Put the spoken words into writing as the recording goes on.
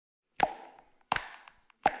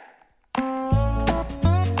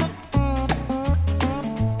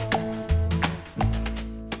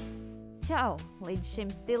Čau! Līdz šim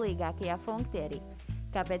stilīgākajā funktierī.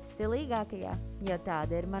 Kāpēc stilīgākajā? Jo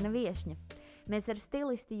tāda ir mana viešņa. Mēs ar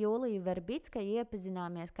stilisti Jūliju Verbickai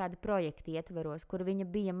iepazināmies kāda projekta ietvaros, kur viņa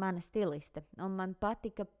bija mana stiliste. Un man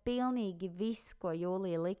patika pilnīgi viss, ko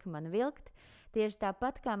Jūlija lika man vilkt, tieši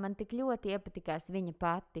tāpat kā man tik ļoti iepatikās viņa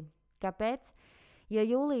pati. Kāpēc? Jo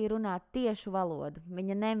Jūlija runā tiešu valodu.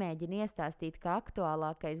 Viņa nemēģina iestāstīt, ka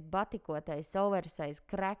aktuālākais batikotais oversize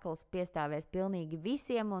krekls piestāvēs pilnīgi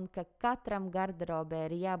visiem un ka katram garderobē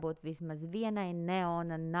ir jābūt vismaz vienai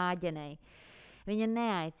neona nāģenei. Viņa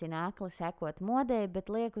neaicina akli sekot modei, bet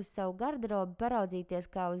liek uz savu garderobu paraudzīties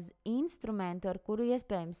kā uz instrumentu, ar kuru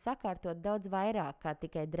iespējams sakārtot daudz vairāk kā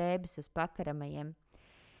tikai drēbes uz pakaramajiem.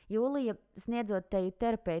 Jūlija, sniedzot teju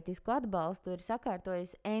terapeitisku atbalstu, ir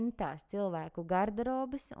sakārtojusi entās cilvēku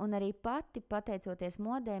garderobes un arī pati, pateicoties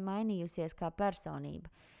modē, mainījusies kā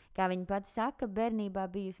personība. Kā viņa pati saka, bērnībā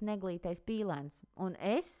bijusi neglītais pīlēns, un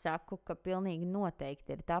es saku, ka pilnīgi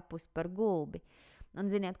noteikti ir tapusi par gulbi.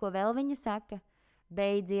 Un ziniet, ko vēl viņa saka?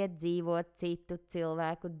 Beidziet dzīvot citu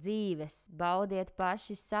cilvēku dzīves, baudiet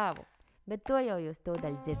paši savu, bet to jau jūs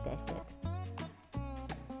tūdaļ dzirdēsiet.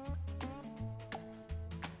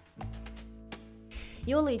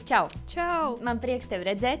 Jūlija, čau! Čau! Man prieks tevi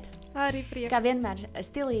redzēt. Arī prieks. Kā vienmēr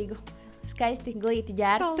stilīgu, skaisti glīti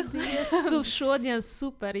ģērbtu. Paldies, tu šodien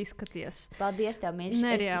super izskaties. Paldies tev, mīļš.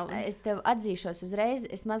 Nereāli. Es tev atzīšos uzreiz,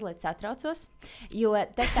 es mazliet satraucos, jo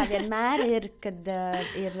tas tā vienmēr ir, kad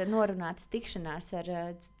ir norunātas tikšanās ar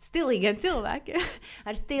stilīgiem cilvēkiem,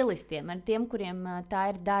 ar stilistiem, ar tiem, kuriem tā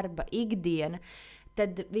ir darba ikdiena.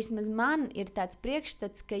 Tad vismaz man ir tāds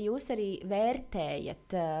priekšstats, ka jūs arī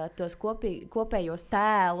vērtējat tos kopējos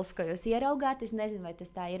tēlus, ko jūs ieraugāt. Es nezinu, vai tas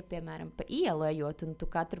tā ir, piemēram, pa ielu ejot, un tu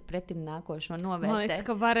katru pretim nākošo novērtē. Man liekas,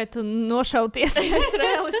 ka varētu nošauties, ja es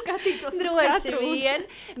reāli skatītos uz katru vien.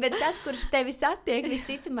 Bet tas, kurš tevi satiek,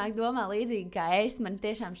 visticamāk domā līdzīgi kā es, man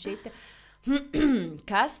tiešām šita...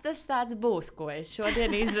 Kas tas tāds būs, ko es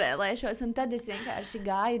šodien izvēlēšos? Un tad es vienkārši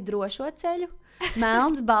gāju drošo ceļu.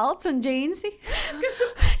 Melns, balts un džīnsi.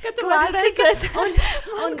 Kad tu vari redzēt.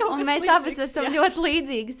 Un mēs abas esam ļoti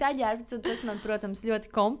līdzīgi saģērbts, un tas man, protams, ļoti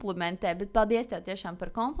komplimentē. Bet paldies tev tiešām par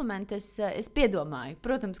komplimentu. Es piedomāju,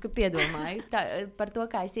 protams, ka piedomāju par to,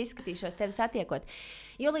 kā es izskatīšos tevi satiekot.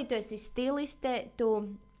 Jūlija, tu esi stiliste,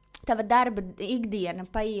 tava darba ikdiena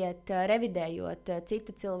paiet revidējot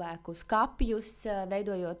citu cilvēku skapjus,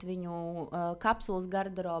 veidojot viņu kapsulas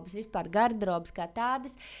garderobas, vispār garderobas kā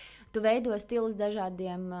tādas. Tu veido stilus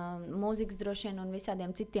dažādiem mūzikas droši vien un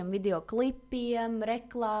visādiem citiem videoklipiem,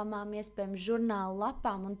 reklāmām, iespējams žurnālu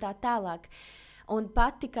lapām un tā tālāk. Un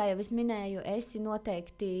pati, kā jau es minēju, esi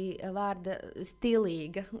noteikti vārda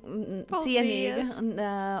stilīga, cienīga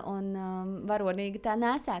un varonīga tā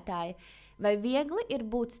nesētāja. Vai viegli ir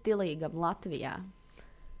būt stilīgam Latvijā?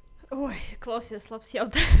 Oi, klausies, labs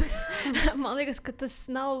jautājums. Man liekas, ka tas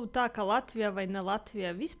nav tā, ka Latvijā vai ne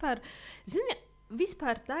Latvijā.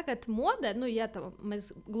 Vispār tagad modē, ja mēs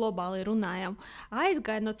globāli runājam,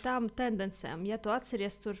 aizgāja no tām tendencēm. Ja tu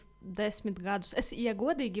atceries tur 10 gadus, es, ja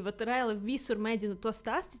godīgi, reāli visur mēģinu to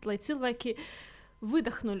stāstīt, lai cilvēki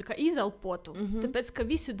выдохнули, ka izelpotu. Tāpēc, ka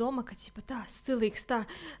visi domā, ka tā, stilīgs, tā,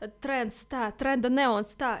 trends, tā, trenda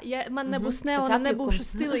neons, tā. Ja man nebūs neona, nebūšu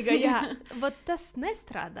stilīga. Jā, tas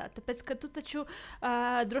nestrādā. Tāpēc, ka tu taču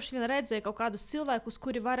droši vien redzēji kaut kādus cilvēkus,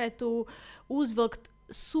 kuri varētu uzvilkt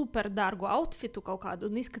super dārgu outfitu kaut kādu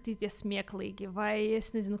un izskatīties smieklīgi, vai, es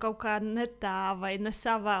nezinu, kaut kā ne tā, vai ne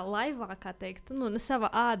savā laivā, kā teikt, ne savā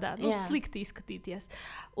ādā, slikti izskatīties.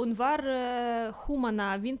 Un var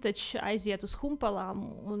humanā vintage aiziet uz humpalām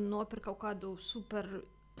un nopirkt kaut kādu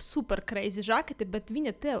super crazy žaketi, bet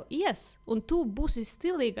viņa tev ies, un tu būsi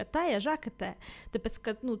stilīga tajā žaketē, tāpēc,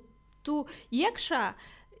 ka, tu iekšā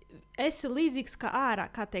esi līdzīgs kā ārā,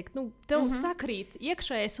 kā teikt, tev sakrīt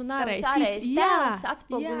iekšējais un ārējais. Tavs ārējais tēls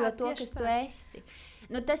atspoguļo to, kas tu esi.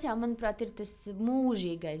 Tas jau, manuprāt, ir tas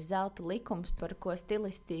mūžīgais zelta likums, par ko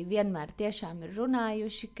stilisti vienmēr tiešām ir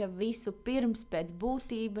runājuši, ka visu pirms pēc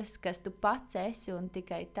būtības, kas tu pats esi, un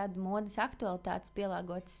tikai tad modes aktualitātes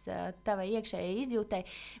pielāgotas tavai iekšējai izjūtai.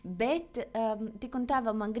 Bet tik un tā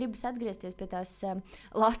vēl man gribas atgriezties pie tās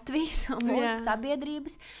Latvijas un mūsu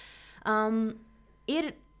sabiedrības.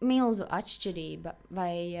 Ir milzu atšķirība,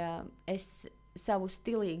 vai es savu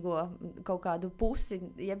stilīgo kaut kādu pusi,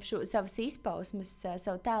 jeb savas izpausmes,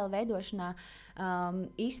 savu tēlu veidošanā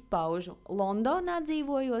izpaužu Londonā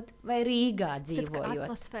dzīvojot vai Rīgā dzīvojot.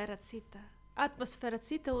 Atmosfēra cita. atmosfēra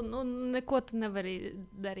cita un neko tu nevari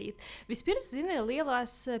darīt. Vispirms, zini,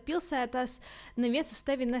 lielās pilsētās neviens uz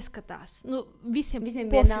tevi neskatās. Nu, visiem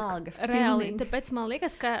vienalga. Reāli. Tāpēc man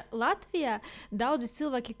liekas, ka Latvijā daudzi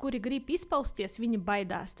cilvēki, kuri grib izpausties, viņi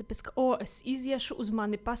baidās. Tāpēc, ka, es iziešu, uz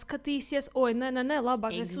mani paskatīsies, nē,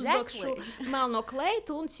 labāk es uzvilkšu melno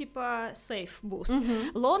kleitu un safe būs.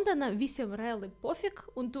 Londona visiem reāli pofik,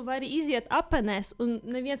 un tu vari iziet apenēs, un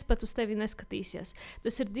neviens pat uz tevi neskatīsies.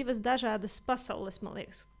 Tas ir divas dažādas pasaules, man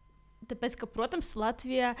liekas. Tāpēc, ka, protams,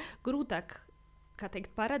 Latvijā grūtāk,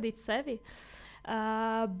 parādīt sevi.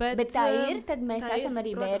 Bet tā ir, tad mēs esam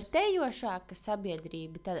arī vērtējošāka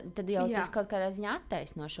sabiedrība. Tad jau tas kaut kādā ziņā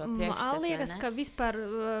attaisno šo priekšstatu. Man liekas, ka vispār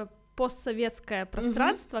postsovietskajā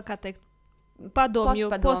пространство, padomju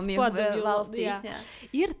valstīs,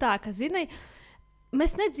 ir tā, ka, zini,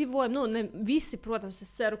 mēs nedzīvojam, ne visi, protams,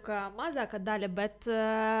 es ceru, ka mazākā daļa, bet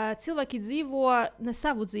cilvēki dzīvo ne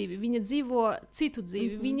savu dzīvi, viņi dzīvo citu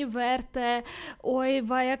dzīvi, viņi vērtē,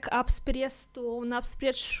 vajag apspriest to un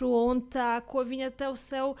apspriest šo un tā, ko viņa tev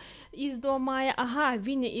sev izdomāja,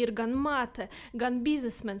 viņa ir gan māte, gan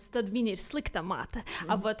biznesmens, tad viņa ir slikta māte.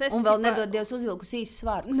 Un vēl nedod Dievs uzvilkus īsus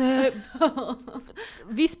svārkus. Nē,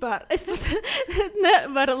 vispār, es pat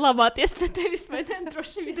nevaru labāties pēc tevis, vai ne,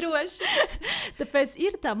 droši. Tāpēc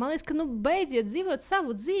ir tā, man liekas, ka beidziet dzīvot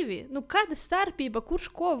savu dzīvi. Kāda starpība, kurš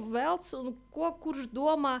ko velc un kurš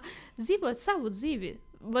domā dzīvot savu dzīvi?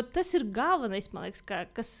 Tas ir galvenais, man liekas,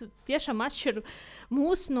 kas tiešām atšķir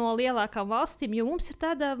mūs no lielākām valstīm, jo mums ir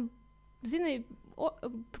tāda, zini,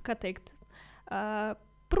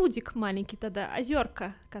 prūdzik maļņiki, tāda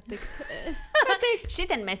azjorka,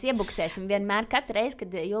 Šitien mēs iebuksēsim vienmēr, katru reizi,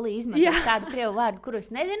 kad Julija izmantos kādu krievu vārdu, kuru es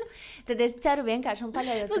nezinu, tad es ceru vienkārši un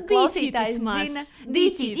paļaujos, ka klausītājs zina.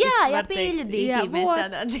 Dīcīt, pīļu dīcīt, mēs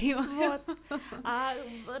tādā dzīvojam.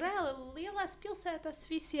 Reāli lielās pilsētās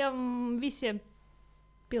visiem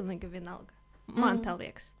pilnīgi vienalga. Man tā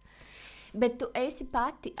liekas. Bet tu esi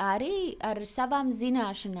pati arī ar savām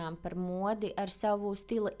zināšanām par modi, ar savu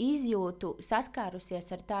stila izjūtu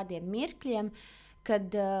saskārusies ar tādiem mirkļiem,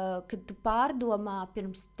 kad tu pārdomā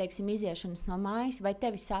pirms, teiksim, iziešanas no mājas, vai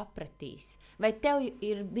tevi sapratīs? Vai tev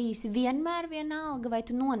ir bijis vienmēr vienalga, vai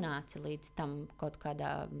tu nonāci līdz tam kaut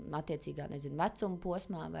kādā attiecīgā, vecuma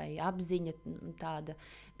posmā, vai apziņa tāda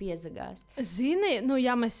piezagās? Zini,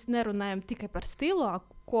 ja mēs nerunājam tikai par stilu,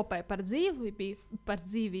 kopēji par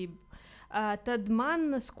dzīvību, tad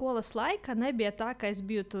man skolas laikā nebija tā, ka es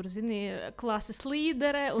biju tur, klases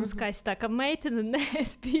līdere un skaistāka meitene. Nē,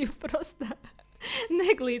 es biju prosta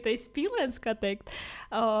neglītais pilens, kā teikt.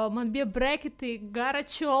 Man bija breketi, gara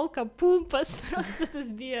čolka, pumpas. Prosta tas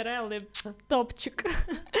bija reāli topčuk.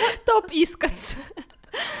 Top izskats.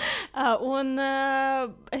 Un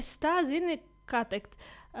es tā, kā teikt,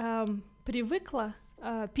 привыкла,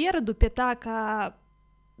 pieradu pie tā, ka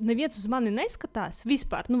neviens uz mani neskatās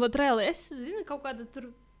vispār. Reāli es, kaut kāda tur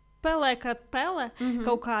pele,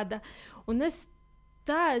 kaut kāda. Un es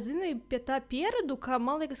tā, pie tā pieradu, ka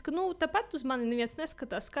man liekas, ka, tāpat uz mani neviens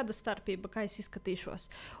neskatās, kāda starpība, kā es izskatīšos.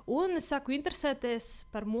 Un es sāku interesēties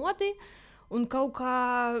par modi un kaut kā,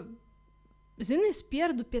 es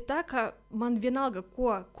pieradu pie tā, ka man vienalga,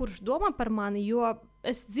 kurš domā par mani, jo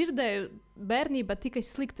es dzirdēju bērnībā tikai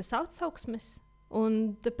sliktas atsauksmes.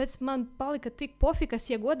 Un tāpēc man palika tik pofikas,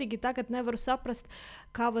 ja godīgi tagad nevaru saprast,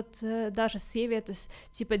 kā dažas sievietes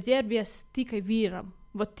ģērbies tikai vīram.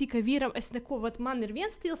 Tikai vīram es neko, man ir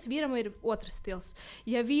viens stils, vīram ir otrs stils.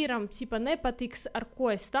 Ja vīram nepatiks, ar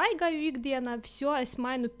ko es staigāju ikdienā, es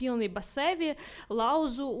mainu pilnībā sevi,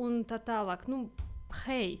 lauzu un tā tālāk.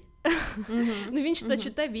 Hei! Viņš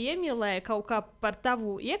taču tevi iemīlēja kaut kā par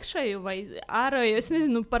tavu iekšēju vai ārēju, es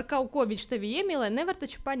nezinu, par kaut ko viņš tevi iemīlēja. Nevar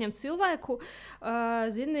taču paņemt cilvēku,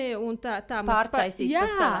 un tā pārtaisīt pa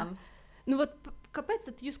savām. Kāpēc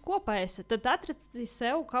tad jūs kopā esat? Tad atrasti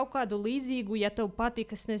sev kaut kādu līdzīgu, ja tev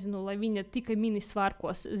patīk, es nezinu, lai viņa tikai mini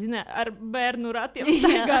svārkos, ar bērnu ratiem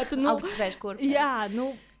staigātu. Augstvēš kurpē. Jā,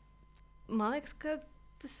 man liekas, ka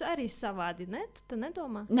tas arī savādi, ne? Tu tā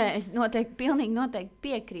nedomā? Nē, es pilnīgi noteikti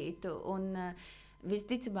piekrītu. Un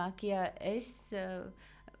visticamāk,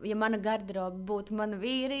 ja mana garderoba būtu mana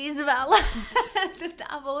vīra izvēle, tad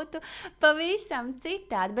tā būtu pavisam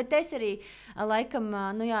citādi. Bet es arī laikam,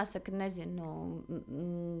 jāsaka, nezinu,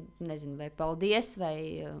 vai paldies,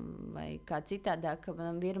 vai kā citādāk, ka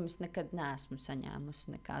manam vīram es nekad neesmu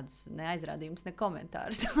saņēmusi nekādus neaizrādījumus, ne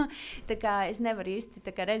komentārus. Tā kā es nevaru īsti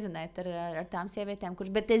rezonēt ar tām sievietēm,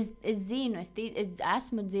 bet es zinu, es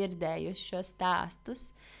esmu dzirdējusi šos stāstus,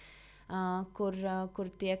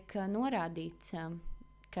 kur tiek norādīts,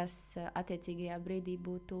 kas attiecīgajā brīdī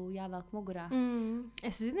būtu jāvelk mugurā.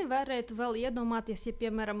 Es zinu, varētu vēl iedomāties, ja,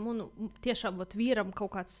 piemēram, tiešām vīram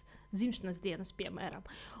kaut kāds dzimšanas dienas, piemēram.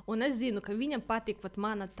 Un es zinu, ka viņam patīk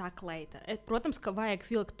mana tā kleita. Protams, ka vajag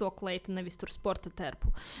vilkt to kleitu, nevis tur sporta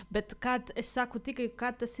terpu. Bet kad es saku tikai,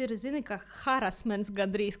 kad tas ir, zini, ka harassments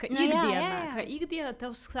gandrīz, ka ikdienā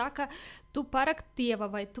tev saka, tu parak tieva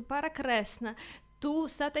vai tu parak resna, tu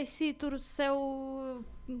sataisīji tur sev,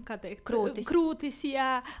 kā teikt, krūtis,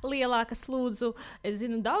 lielākas lūdzu. Es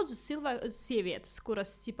zinu daudzus sievietes,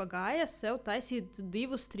 kuras, gāja sev taisīt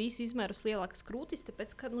 2-3 izmērus lielākas krūtis,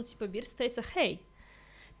 tāpēc, ka, virs teica, hei,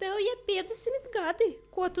 tev ir 50 gadi,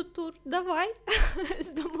 ko tu tur davai?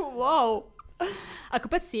 Es domāju, wow!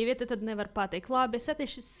 Kāpēc sieviete tad nevar pateikt, labi, es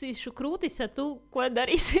attīstīšu krūtis, ja tu ko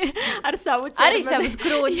darīsi ar savu ķermeni? Arī savus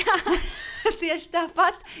krūtis. Tieši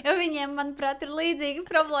tāpat, jo viņiem, manuprāt, ir līdzīga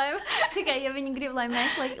problēma. Tikai, ja viņi grib, lai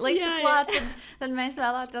mēs liktu klāt, tad mēs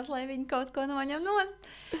vēlētos, lai viņi kaut ko noņem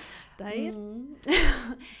nost. Tā ir.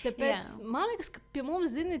 Tāpēc, man liekas, ka pie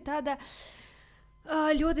mums, zini, tāda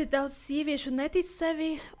ļoti daudz sieviešu netic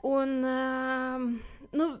sevi, un,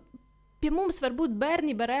 pie mums varbūt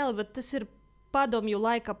bērnība reāli, tas ir padomju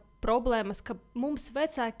laika problēmas, ka mums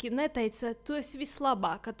vecāki neteica, tu esi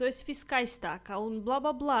vislabākā, tu esi viskaistākā un bla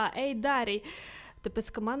bla bla, ej dari.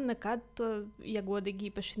 Tāpēc, ka man nekad to, ja godīgi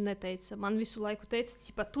īpaši neteica. Man visu laiku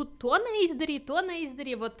teica, tu to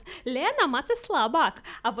neizdarīji, vot Lēna mācās labāk,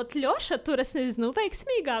 vot Ļoša tur es nezinu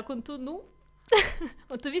veiksmīgāk, un tu,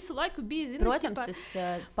 un tu visu laiku biji, zini, protams, tas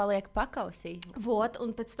paliek pakausī. Vot,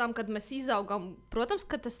 un pēc tam, kad mēs izaugam, protams,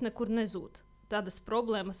 ka tas nekur nezūd. Tādas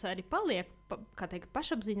problēmas arī paliek, kā teikt,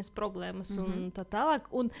 pašapziņas problēmas un tā tālāk.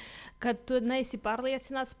 Un, kad tu neesi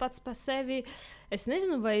pārliecināts pats par sevi, es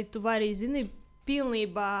nezinu, vai tu vari, zini,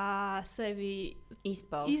 pilnībā sevi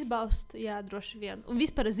izbaust, jā, droši vien. Un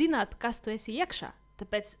vispār zināt, kas tu esi iekšā.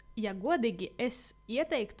 Tāpēc, ja godīgi, es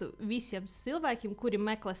ieteiktu visiem cilvēkiem, kuri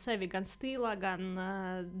meklē sevi gan stīlā, gan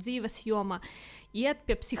dzīves jomā, iet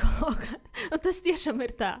pie psihologa. Un tas tiešām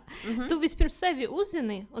ir tā. Tu vispirms sevi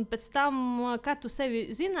uzzini, un pēc tam, kad tu sevi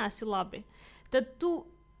zināsi labi, tad tu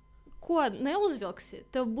ko neuzvilksi,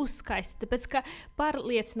 tev būs skaisti. Tāpēc, ka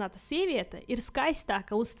pārliecināta sieviete ir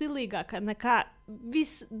skaistāka un stilīgāka nekā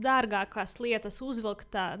visdārgākās lietas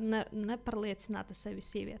uzvilktā nepārliecināta sevi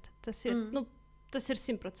sieviete. Tas ir, tas ir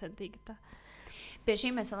 100% tā. Pie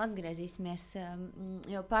šī mēs vēl atgriezīsimies,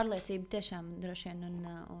 jo pārliecība tiešām droši vien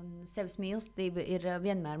un sevis mīlestība ir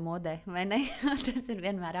vienmēr modē, vai ne? Tas ir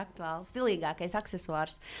vienmēr aktuāls, stilīgākais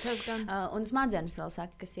aksesuārs. Tas gan. Un smadzenes vēl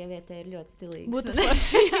saka, ka sieviete ir ļoti stilīga. Būtu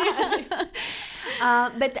forši.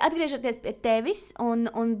 Bet atgriežoties pie tevis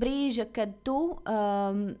un brīža, kad tu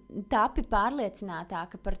tapi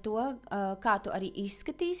pārliecinātāka par to, kā tu arī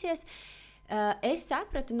izskatīsies, es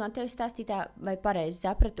sapratu no tevis stāstītā, vai pareizi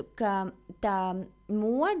sapratu, ka tā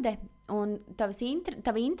mode un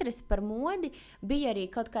tava interese par modi bija arī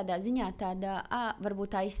kaut kādā ziņā tāda,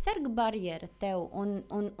 varbūt aizsarga barjera tev,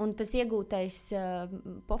 un tas iegūtais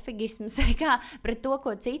pofigisms, kā pret to,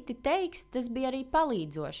 ko citi teiks, tas bija arī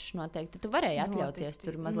palīdzošs noteikti. Tu varēji atļauties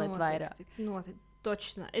tur mazliet vairāk. Noteikti.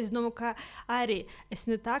 Točno. Es domāju, ka arī es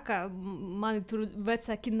ne tā, ka mani tur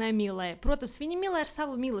vecāki nemīlēja. Protams, viņi mīlēja ar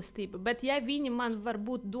savu mīlestību, bet ja viņi man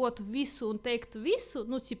varbūt dotu visu un teiktu visu,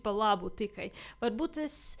 cipa labu tikai, varbūt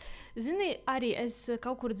arī es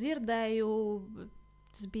kaut kur dzirdēju,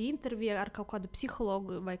 tas bija intervija ar kaut kādu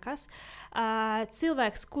psihologu vai kas,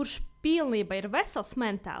 cilvēks, kurš pilnībā ir vesels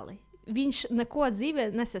mentāli, viņš neko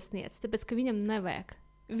dzīvē nesasniedz, tāpēc, ka viņam nevajag.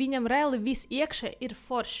 Viņam reāli viss iekšē ir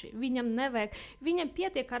forši. Viņam nevajag. Viņam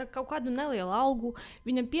pietiek ar kaut kādu nelielu algu,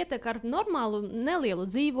 viņam pietiek ar normālu nelielu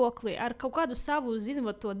dzīvokli, ar kaut kādu savu,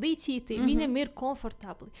 zinot, to dīcīti. Viņam ir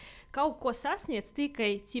komfortabli. Kaut ko sasniedz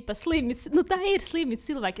tikai slimi. Tā ir slimi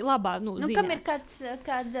cilvēki labā ziņā. Kam ir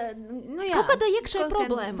kaut kāda iekšēja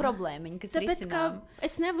problēma. Problēmiņa, kas tāpēc, ka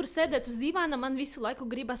es nevaru sēdēt uz divāna, man visu laiku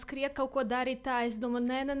gribas skriet, kaut ko darīt tā. Es domāju,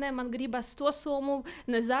 nē, man gribas to somu,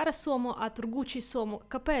 ne Zara somu, tur Gucci somu.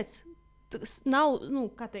 Kāpēc? Tas nav,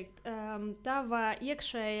 kā teikt, tava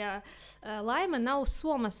iekšējā laime nav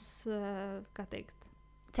somas, kā teikt,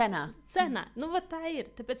 cenā. Tā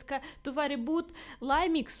ir. Tāpēc, ka tu vari būt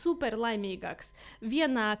laimīgs, super laimīgāks.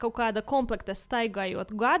 Vienā kaut kāda komplekta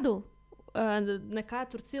staigājot gadu, nekā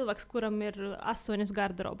tur cilvēks, kuram ir 8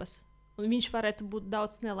 garderobas. Un viņš varētu būt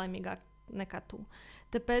daudz nelaimīgāk nekā tu.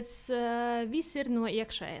 Tāpēc viss ir no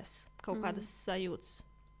iekšējas kaut kādas sajūtas.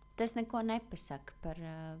 tas neko nepasaka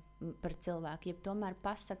par cilvēku, ja tomēr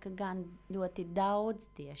pasaka gan ļoti daudz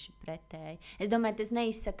tieši pretēji. Es domāju, tas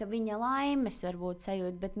neizsaka viņa laimes varbūt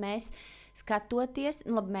sajūtu, bet mēs skatoties,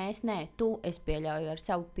 labi, mēs ne, tu, es pieļauju ar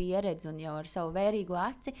savu pieredzi un jau ar savu vērīgo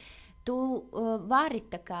aci, tu vari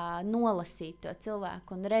tā kā nolasīt to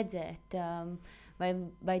cilvēku un redzēt,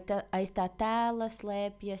 vai aiz tā tēla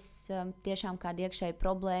slēpjas tiešām kāda iekšēja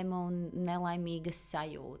problēma un nelaimīga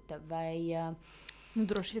sajūta, vai...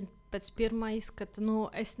 Droši vien pēc pirmā izskata,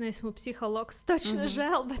 es neesmu psihologs, taču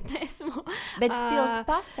žēl, bet neesmu. Bet stils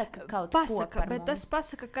pasaka kaut ko par bet mums. Tas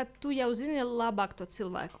pasaka, ka tu jau zini labāk to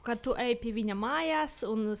cilvēku, kad tu ej pie viņa mājās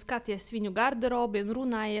un skaties viņu garderobi un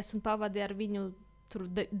runājies un pavadi ar viņu tur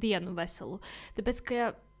dienu veselu. Tāpēc,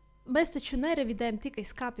 ka mēs taču nerevidējam tikai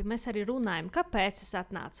skāpi, mēs arī runājam, kāpēc es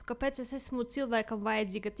atnācu, kāpēc es esmu cilvēkam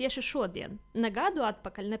vajadzīga tieši šodien. Ne gadu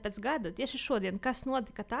atpakaļ, ne pēc gada, tieši šodien. Kas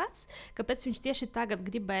notika tāds, kāpēc viņš tieši tagad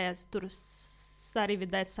gribēja tur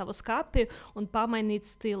sarīvidēt savu skāpi un pamainīt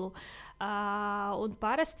stilu. Un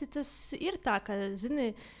parasti tas ir tā, ka,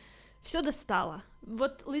 zini, все достало.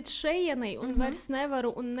 Вот līdz šejienai un vairs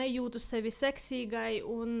nevaru un nejūtu sevi seksīgai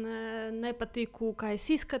un nepatīku, kā es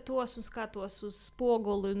izskatos un skatos uz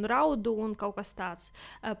spoguli un raudu un kaut kas tāds.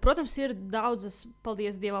 Protams, ir daudzas,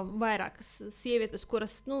 paldies Dievam, vairākas sievietes,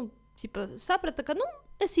 kuras, saprata, ka,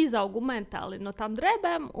 es izaugu mentāli no tām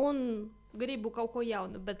drēbēm un gribu kaut ko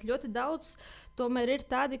jaunu, bet ļoti daudz tomēr ir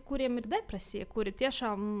tādi, kuriem ir depresija, kuri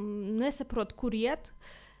tiešām nesaprot, kur iet,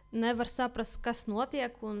 nevar saprast, kas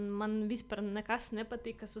notiek, un man vispār nekas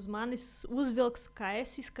nepatīk, kas uz manis uzvilks, kā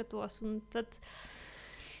es izskatos, un tad...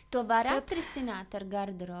 To var atrisināt ar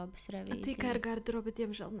garderobas revīziju? Tikai ar garderobi,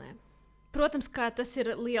 diemžēl nē. Protams, ka tas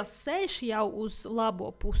ir liels ceļš jau uz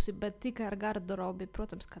labo pusi, bet tikai ar garderobi,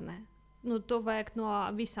 protams, ka nē. To vajag no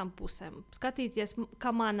visām pusēm. Skatīties,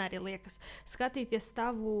 kā man arī liekas, skatīties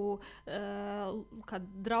tavu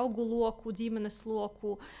draugu loku, ģimenes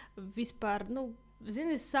loku, vispār,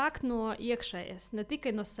 zini, sākt no iekšējas, ne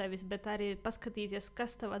tikai no sevis, bet arī paskatīties,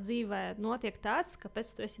 kas tavā dzīvē notiek tāds,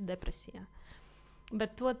 kāpēc tu esi depresijā.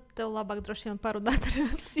 Bet to tev labāk droši vien parunāt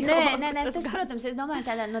ar psihologu. Nē, tas, protams, es domāju,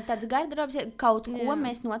 tāds garderobs, kaut ko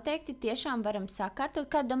mēs noteikti tiešām varam sakārtot.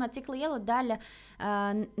 Kā domā, cik liela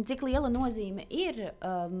nozīme ir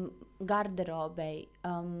garderobei?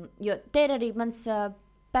 Jo te ir arī mans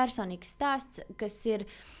personīgs stāsts, kas ir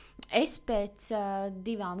es pēc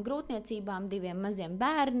 2 grūtniecībām, 2 maziem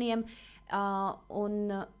bērniem,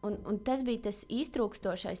 un tas bija tas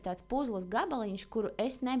iztrūkstošais tāds puzles gabaliņš, kuru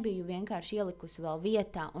es nebiju vienkārši ielikusi vēl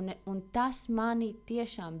vietā, un tas mani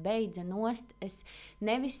tiešām beidza nost. Es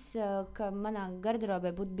nevis, ka manā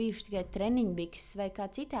garderobē būtu bijuši tikai treniņbikses vai kā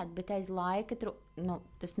citādi, bet aiz laika,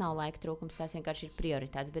 tas nav laika trūkums, tās vienkārši ir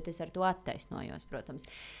prioritātes, bet es ar to attaisnojos, protams,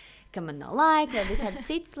 ka man nav laika vai visādas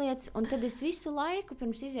citas lietas, un tad es visu laiku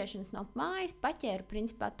pirms iziešanas no mājas paķēru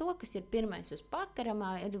principā to, kas ir pirmais uz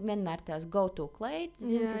pakaramā, ir vienmēr tās go-to kleitas,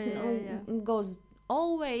 goes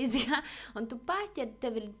always, un tu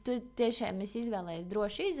paķeri, tu tiešām esi izvēlējies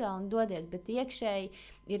droši izvēli un dodies, bet iekšēji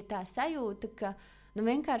ir tā sajūta, ka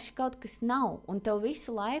vienkārši kaut kas nav, un tev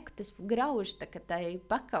visu laiku tas grauž tā, ka tai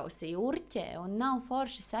pakausī urķē, un nav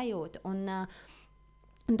forša sajūta, un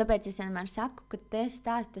tāpēc es vienmēr saku, ka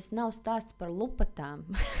tas nav stāsts par lupatām.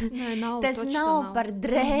 Nē, tas nav par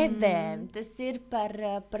drēbēm. Tas ir par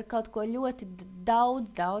kaut ko ļoti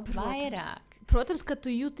daudz vairāk. Protams, ka tu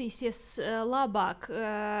jutīsies labāk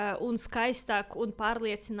un skaistāk un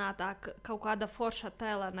pārliecinātāk kaut kāda forša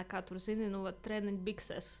tēlā, nekā tur, zini, treniņu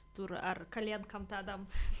biksēs tur ar kalienkam tādām,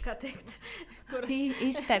 kā teikt, kuras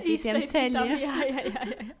izstēpītiem ceļiem. Jā.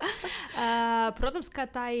 Protams, ka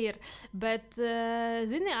tā ir, bet,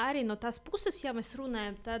 zini, arī no tās puses, ja mēs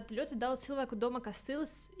runājam, tad ļoti daudz cilvēku domā, ka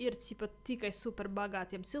stils ir tikai super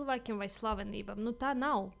bagātiem cilvēkiem vai slavenībām. Tā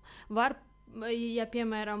nav. Ja,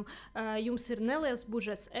 piemēram, jums ir neliels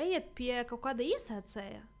budžets, ejiet pie kaut kāda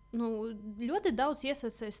iesācēja. Ļoti daudz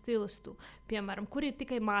iesācēju stilistu, piemēram, kuri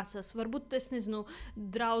tikai mācās. Varbūt, es nezinu,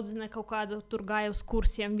 draudzene kaut kādu tur gāja uz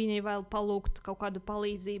kursiem, viņai vēl palūgt kaut kādu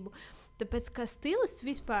palīdzību. Tāpēc, ka stilists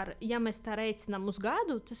vispār, ja mēs tā reicinām uz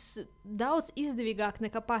gadu, tas daudz izdevīgāk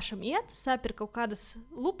nekā pašam iet, sapir kaut kādas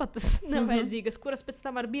lupatas nevajadzīgas, kuras pēc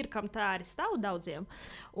tam ar birkam tā arī stāv daudziem,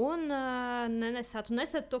 un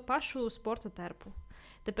nesat to pašu sporta terpu.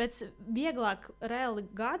 Tāpēc vieglāk reāli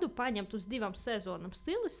gadu paņemt uz 2 sezonām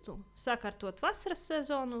stilistu, sakārtot vasaras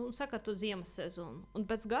sezonu un sakārtot ziemas sezonu. Un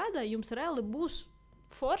pēc gada jums reāli būs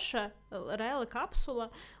forša, reāla kapsula,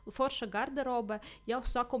 forša garderobe jau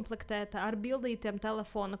sakomplektēta ar bildītiem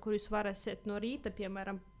telefona, kur jūs varēsiet no rīta,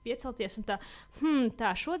 piemēram, piecelties un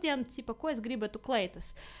tā, šodien, ko es gribētu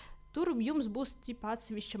kleitas. tur jums būs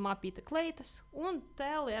atsevišķa mapīta kleitas un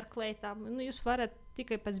tēli ar kleitām. Jūs varat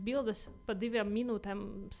tikai pēc bildes pa 2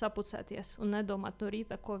 minūtēm sapucēties un nedomāt no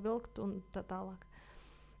rīta, ko vilkt un tā tālāk.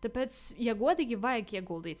 Tāpēc, ja godīgi, vajag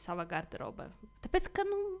ieguldīt savā garderobē. Tāpēc, ka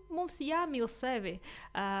mums jāmīl sevi.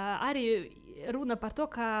 Arī runa par to,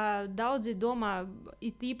 ka daudzi domā,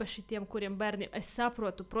 it īpaši tiem, kuriem bērni, es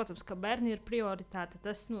saprotu, protams, ka bērni ir prioritāte.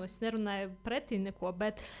 Tas, es nerunāju pretī neko,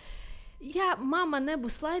 bet ja mamma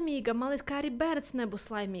nebūs laimīga, man liekas, ka arī bērns nebūs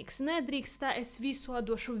laimīgs. Nedrīkst tā, es visu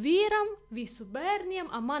atdošu vīram, visu bērniem,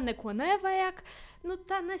 man neko nevajag.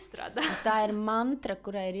 Tā nestrādā. Tā ir mantra,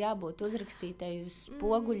 kurai ir jābūt uzrakstītai uz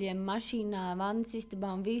spoguļiem, mašīnā, vannas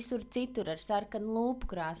istabā un visur citur ar sarkanu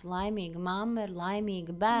lūpu krāsu. Laimīga mamma ir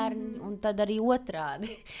laimīga bērni, un tad arī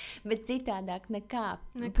otrādi. Bet citādāk nekā.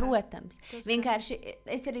 Protams. Vienkārši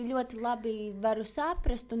es arī ļoti labi varu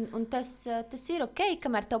saprast, un tas ir ok,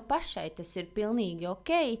 kamēr tev pašai tas ir pilnīgi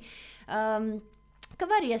ok. Ka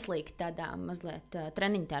var ieslīgt tādā mazliet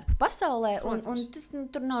treniņtērpa pasaulē, un tas,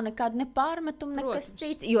 tur nav nekāda nepārmetuma, nekas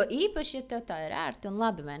cits. Jo īpaši, ja tev tā ir ērti un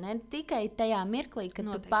labi, vai ne? Tikai tajā mirklī, kad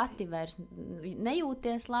tu pati vairs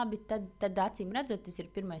nejūties labi, tad acīm redzot, tas ir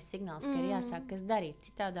pirmais signāls, ka ir jāsāk kas darīt.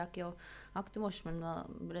 Citādāk jau aktumoši man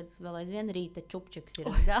vēl aizvien rīta čupčuks ir.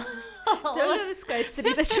 Tev ir skaists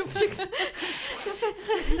rīta čupčuks.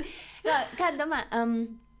 Kā domā...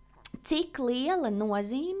 Cik liela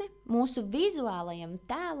nozīme mūsu vizuālajam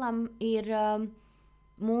tēlam ir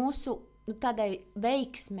mūsu tādai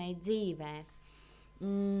veiksmei dzīvē?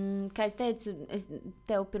 Kā es teicu, es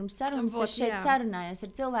tev pirms sarunas es šeit sarunājos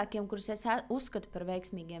ar cilvēkiem, kurus es uzskatu par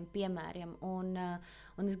veiksmīgiem piemēriem. Un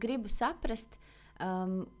es gribu saprast,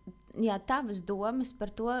 tavas domas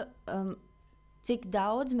par to, cik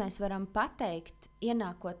daudz mēs varam pateikt,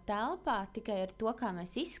 ienākot telpā tikai ar to, kā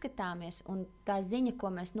mēs izskatāmies, un tā ziņa,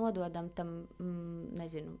 ko mēs nododam tam,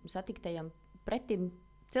 satiktajam pretim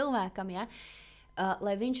cilvēkam,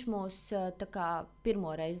 lai viņš mūs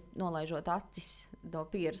pirmoreiz nolaižot acis no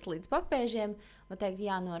pieres līdz papēžiem, un teikt,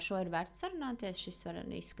 ar šo ir vērts sarunāties, šis var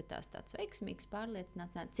izskatās tāds veiksmīgs,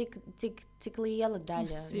 pārliecināts. Cik liela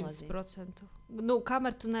daļa 100%.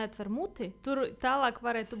 Kamēr tu neatver muti, tur tālāk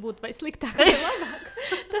varētu būt vai sliktāk, vai labāk.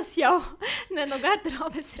 Tas jau ne no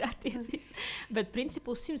garderobes ir attiecības. Bet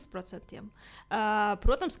principā 100%.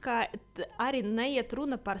 Protams, ka arī neiet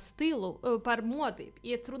runa par stilu, par modi,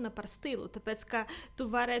 iet runa par stilu. Tāpēc, ka tu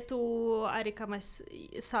varētu arī, kā mēs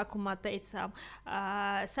sākumā teicām,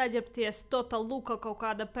 saģērbties Total Look kaut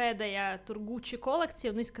kāda pēdējā Gucci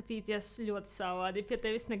kolekcija un izskatīties ļoti savādi. Pie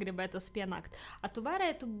tevis negribētos pienākt. Tu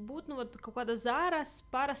varētu būt kaut kāda Zāras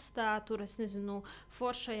parastā, tur es nezinu,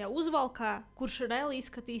 foršajā uzvalkā, kurš reāli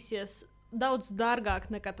izskatīsies daudz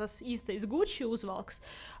dārgāk nekā tas īstais Gucci uzvalks.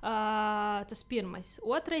 Tas pirmais.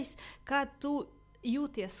 Otrais, kā tu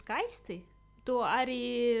jūties skaisti, to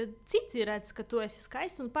arī citi redz, ka tu esi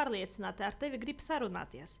skaisti un pārliecināti, ar tevi grib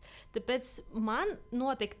sarunāties. Tāpēc man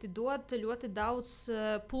noteikti dod ļoti daudz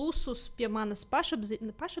plusus pie manas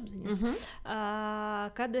pašapziņas,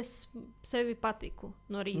 kad es sevi patiku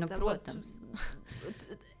no rīta. Protams.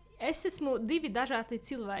 Es esmu 2 dažādi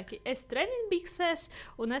cilvēki. Es treniņbiksēs,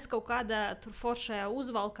 un es kaut kādā tur foršajā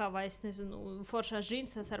uzvalkā, vai es nezinu, foršās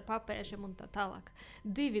džinsēs ar papēžiem un tā tālāk.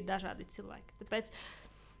 2 dažādi cilvēki. Tāpēc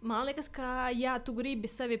man liekas, ka, ja tu gribi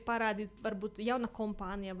sevi parādīt, varbūt jauna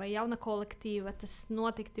kompānija vai jauna kolektīva, tas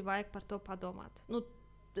noteikti vajag par to padomāt.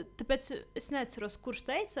 Tāpēc es neatceros, kurš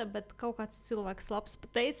teica, bet kaut kāds cilvēks labs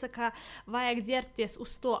pateica, ka vajag ģērbties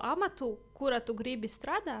uz to amatu, kurā tu gribi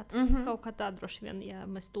strādāt. Kaut kā tā droši vien, ja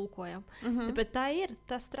mēs tulkojam. Tāpēc tā ir,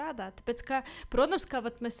 tā strādā. Tāpēc, ka, protams, ka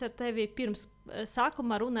mēs ar tevi pirms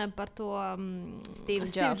sākumā runājam par to Steve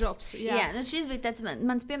Jobs. Jā, šis bija tāds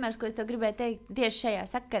mans piemērs, ko es tev gribēju teikt tieši šajā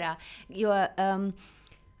sakarā, jo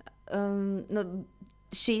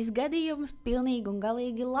šīs gadījums pilnīgi un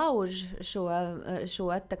galīgi lauž šo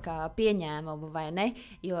tā kā pieņēmumu, vai ne?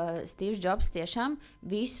 Jo Steve Jobs tiešām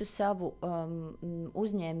visu savu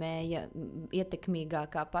uzņēmēja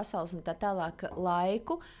ietekmīgākā pasaules un tā tālāk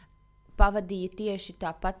laiku pavadīja tieši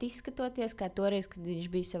tāpat izskatoties, kā toreiz, kad viņš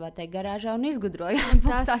bija savā tai garāžā un izgudroja.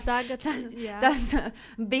 Tas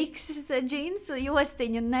bikses, džinsu,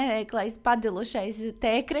 jostiņu, neveiklais padilušais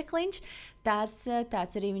tēkrekliņš. Tāds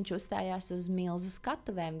arī viņš uzstājās uz milzu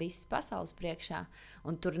skatuvēm visas pasaules priekšā.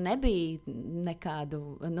 Un tur nebija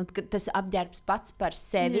nekādu, tas apģērbs pats par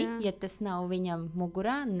sevi, ja tas nav viņam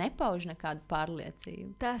mugurā, nepauž nekādu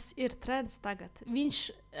pārliecību. Tas ir trends tagad. Viņš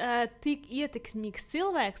tik ietekmīgs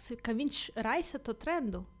cilvēks, ka viņš raisa to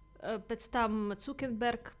trendu. pēc tam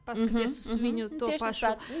Zuckerberg paskaties uz viņu to Tieši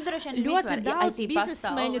pašu. Ļoti Daudz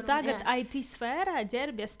biznesmeņu tagad IT sfērā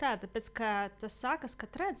ģērbies tāpēc, ka tas sākas kā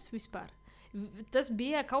trends vispār. Tas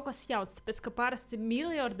bija kaut kas jauns, tāpēc, ka parasti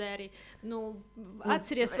miljardēri,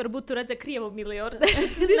 atceries, varbūt tu redzēji Krievu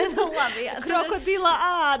miljardērus. Krokodila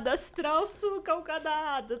āda, strausu kaut kāda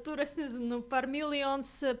āda, tur es nezinu, par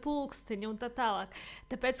miljons pulksteņu un tā tālāk.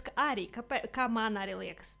 Tāpēc, ka arī, kā man arī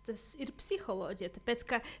liekas, tas ir psiholoģija, tāpēc,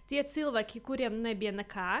 ka tie cilvēki, kuriem nebija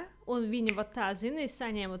nekā, un viņi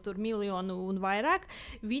saņēma tur miljonu un vairāk,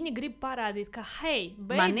 viņi grib parādīt, ka, hei,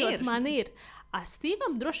 beidzot man ir.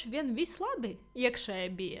 Stīvam droši vien viss labi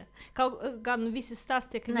iekšēji bija. Kaut gan visi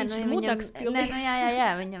stāstīja, ka viņš ir mudaks pilnīgs. Jā,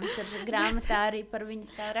 viņam tur grāmatā arī par viņu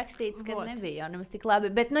tā rakstīts, ka nebija jau nemaz tik labi.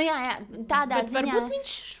 Bet, tādā ziņā... Varbūt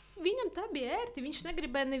viņam tā bija ērti. Viņš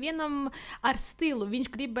negribēja nevienam ar stilu. Viņš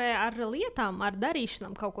gribēja ar lietām, ar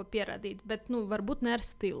darīšanām kaut ko pierādīt, bet, varbūt ne ar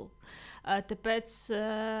stilu. Tāpēc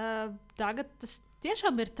tagad tas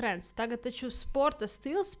tiešām ir trends. Tagad taču sporta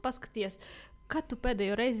stils, paskaties, kad tu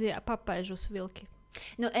pēdējo reizi papēži uz vilki?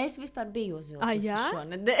 Es vispār biju uz vilku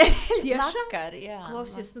šonedēļ. Tiešām?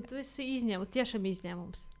 Klausies, tu esi tiešām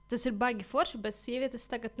izņēmums. Tas ir baigi forši, bet sievietes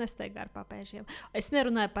tagad nestaigā ar papēžiem. Es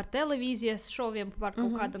nerunāju par televīzijas šoviem, par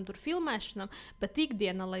kaut kādam tur filmēšanām, bet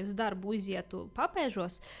ikdiena, lai uz darbu izietu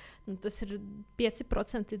papēžos, tas ir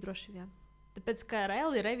 5% droši vien. Tāpēc, kā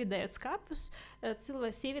reāli revidējot skapus,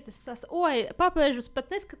 cilvēki sievietes stāsta, papēžus pat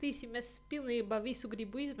neskatīsim, es pilnībā visu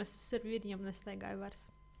gribu izmest, es ar viņiem nestaigāju vairs.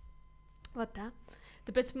 Tā.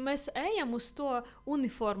 Tāpēc mēs ejam uz to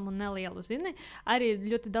uniformu nelielu, zini. Arī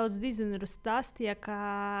ļoti daudz dizaineru stāstīja, ka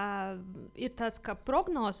ir tāds kā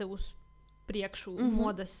prognoze uz priekšu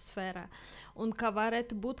modes sfērā. Un ka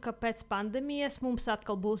varētu būt, ka pēc pandēmijas mums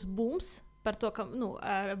atkal būs bums, par to, ka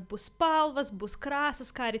būs spalvas, būs krāsas,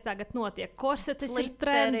 kā arī tagad notiek. Korsetes ir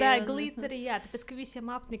trendē, gliteri, tāpēc, ka visiem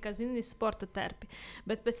apnika, zini, sporta terpi.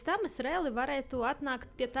 Bet pēc tam es reāli varētu atnākt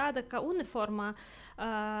pie tāda, ka uniformas.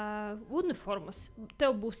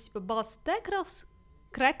 Tev būs balts tekrels,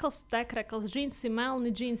 tekrekls, džinsi, melni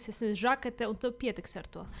džinsi, žakete, un tev pietiks ar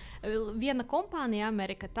to. Viena kompānija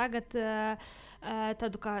Amerika tagad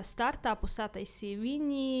tādu kā startupu sataisīja.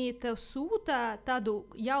 Viņi tev sūta tādu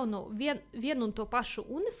jaunu, vienu un to pašu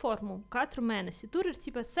uniformu katru mēnesi. Tur ir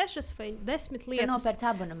 6 vai 10 lietas. Tu nopērc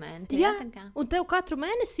abonementu. Jā, un tev katru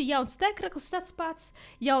mēnesi jauns tekrekls tāds pats,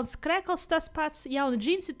 jauns krekls tas pats, jauni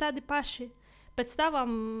džinsi tādi paši. Pēc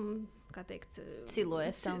tavam, kā teikt,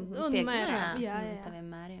 siluetam un mērām. Jā. Taviem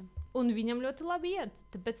mēriem. Un viņam ļoti labi iet.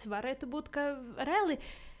 Tāpēc varētu būt, ka reāli,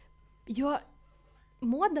 jo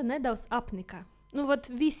moda nedaudz apnika.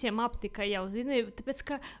 Visiem apnika jau, zini, tāpēc,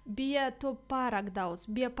 ka bija to pārāk daudz.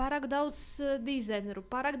 Bija pārāk daudz dizaineru,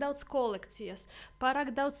 pārāk daudz kolekcijas,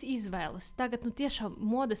 pārāk daudz izvēles. Tagad, tiešām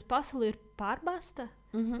modes pasaule ir pārbāsta.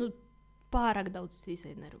 Pārāk daudz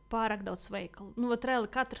dizaineru, pārāk daudz veikalu. Reāli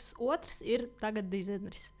katrs otrs ir tagad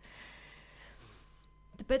dizaineris.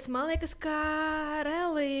 Tāpēc man liekas, ka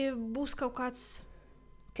reāli būs kaut kāds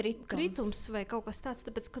kritums vai kaut kas tāds,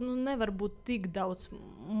 tāpēc, ka nevar būt tik daudz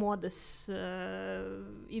modes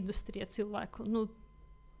industrijā cilvēku.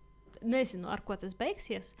 Nezinu, ar ko tas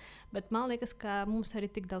beigsies, bet man liekas, ka mums arī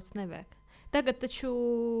tik daudz nevajag. Tagad taču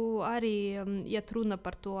arī iet runa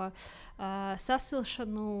par to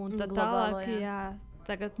sasilšanu un tā tālāk. Jā.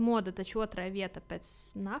 Tagad moda taču otrā vieta pēc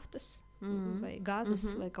naftas vai gāzes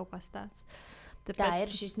vai kaut kas tāds. Tāpēc... Tā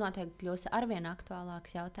ir, šis noteikti kļūs arvien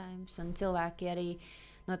aktuālāks jautājums, un cilvēki arī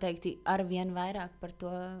noteikti arvien vairāk par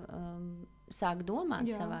to sāk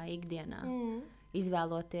domāt savā ikdienā,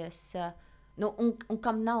 izvēloties, un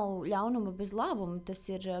kam nav ļaunuma bez labuma, tas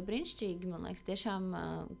ir brīnišķīgi, man liekas, tiešām,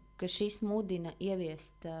 ka šis mudina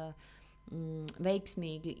ieviest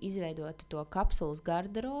veiksmīgi izveidot to kapsulas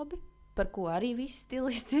garderobi, par ko arī visi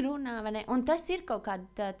stilisti runā, vai ne? Un tas ir kaut kāds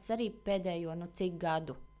tāds arī pēdējo, cik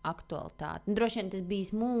gadu aktualitāte. Droši vien tas bijis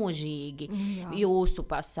mūžīgi jūsu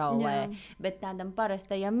pasaulē, bet tādam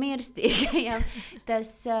parastajam mirstīgajam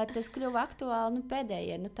tas kļuva aktuāli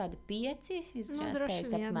pēdējie, tādi 5, teikt,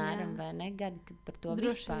 apmēram, vai ne, gadi, kad par to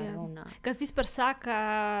droši vispār runā. Kad vispār sāka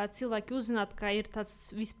cilvēki uzzināt, ka ir tāds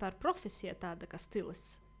vispār profesija tāda, kā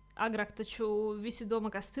stilists. Agrāk taču visi domā,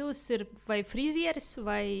 ka stilists ir vai frizieris,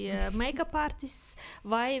 vai make-up artists,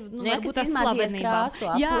 vai varbūt tas slavenībā.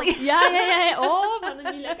 Jā, mana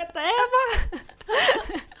mīļākā tēma.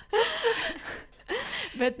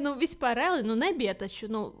 Bet, vispār reāli, nebija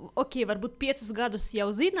taču, varbūt 5 gadus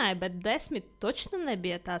jau zināja, bet 10 točno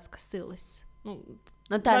nebija tāds, kā stilists.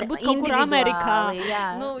 Varbūt kaut kur Amerikā.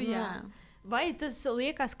 Jā. Vai tas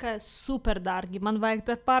liekas, ka super dārgi? Man vajag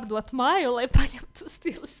pārdot māju, lai paņemtu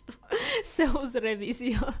stilistu sev uz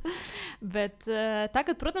revīziju. Bet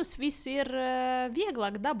tagad, protams, viss ir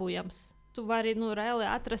vieglāk dabūjams. Tu vari reāli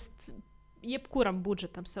atrast jebkuram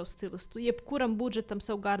budžetam savu stilistu, jebkuram budžetam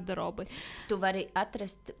savu garderobu. Tu vari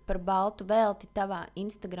atrast par baltu velti tavā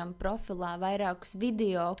Instagram profilā vairākus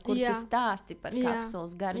video, kur tu stāsti par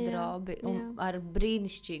kapsulas garderobi un ar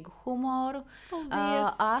brīnišķīgu humoru,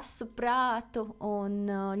 asu prātu un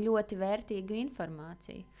ļoti vērtīgu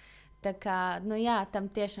informāciju. Tā kā, tam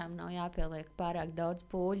tiešām nav jāpieliek pārāk daudz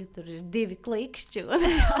pūļu, tur ir 2 klikšķi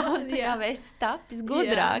un jau esi tapis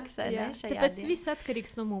gudrāks. Tāpēc viss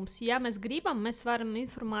atkarīgs no mums. Ja mēs gribam, mēs varam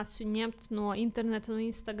informāciju ņemt no interneta, no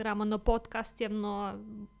Instagrama, no podkastiem, no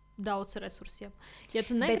daudz resursiem. Ja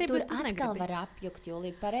tu negribi, bet tur atkal var apjukt,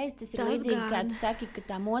 Julija. Pareizi, tas ir līdzīgi, kā tu saki, ka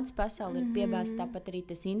tā modes pasaule ir piebāzta, tāpat arī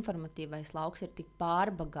tas informatīvais lauks ir tik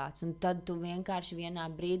pārbagāts, un tad tu vienkārši vienā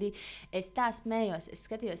brīdī, es tā smējos, es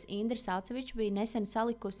skatījos, Indra Salceviča bija nesen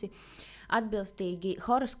salikusi atbilstīgi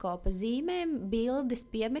horoskopa zīmēm, bildes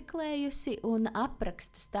piemeklējusi un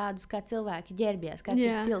aprakstus tādus, kā cilvēki ģērbjās, kāds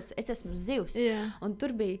ir stils. Es esmu zivs. Un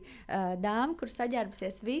tur bija dāma, kur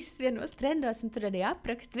saģērbusies viss vienos trendos, un tur arī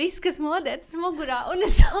apraksts, viss, kas modē tas mugurā. Un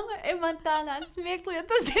es domāju, man tā nāc smieklīgi, jo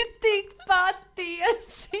tas ir tik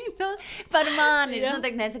patiesi. Par mani. Es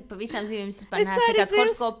noteikti nesaku pa visām zīmēm, es vispār neesmu nekāds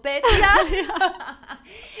horoskopa pētījā.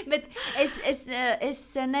 Bet es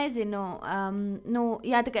nezinu,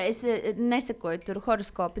 tā kā es nesakoju, tur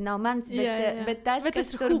horoskopi nav mans, bet tas,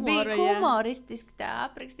 kas tur bija humoristiski tā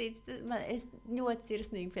aprakstīts, es ļoti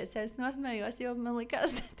sirsnīgi pie sevis nosmējos, jo man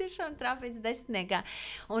likās tiešām trāpīts 10.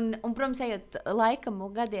 Un, protams, ejot laikam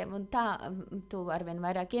un gadiem, un tā, tu arvien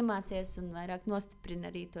vairāk iemācies un vairāk nostiprini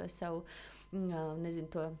arī to savu,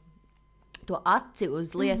 nezinu, to aci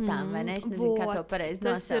uz lietām, vai ne? Es nezinu, kā to pareizi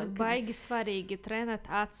nosaukt. Tas ir baigi svarīgi trenēt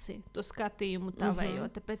aci, to skatījumu tavējo,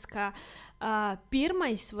 tāpēc kā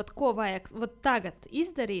pirmais, ko vajag tagad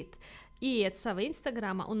izdarīt, iet savā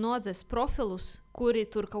Instagramā un nodzēs profilus, kuri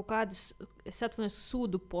tur kaut kādas, es atvainojos,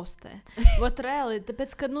 sūdu postē. Reāli,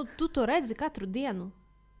 tāpēc, ka tu to redzi katru dienu.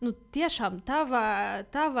 Tiešām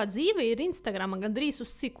tava dzīve ir Instagramā gandrīz uz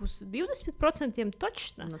cik uz 20%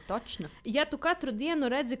 točna. Točna. Ja tu katru dienu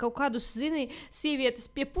redzi kaut kādus, sievietes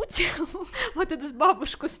pie puķiem, un tad es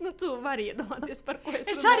babuškus, tu vari iedomāties, par ko es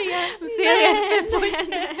runāju. Es arī esmu sieviete pie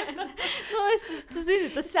puķiem.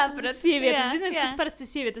 Tas sievietes, tas parasti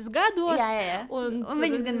sievietes gados. Un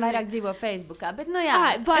viņas gan vairāk dzīvo Facebookā, bet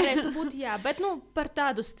varētu būt, bet par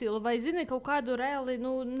tādu stilu, vai kaut kādu reāli,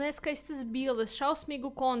 neskaistas bildes, šausmīgu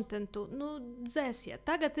kontentu, dzēsiet.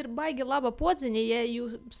 Tagad ir baigi laba podziņa, ja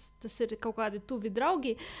jūs, tas ir kaut kādi tuvi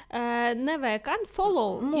draugi, nevajag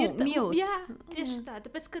unfollow. Mute. Tieši tā,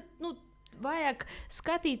 tāpēc, ka, vajag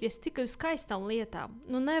skatīties tikai uz skaistām lietām.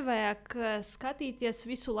 Nevajag skatīties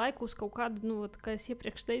visu laiku uz kaut kādu, kā es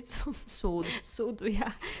iepriekš teicu, sūdu,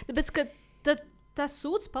 jā. Tāpēc, ka tas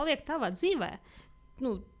sūds paliek tavā dzīvē.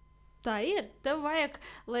 Tā ir. Tev vajag,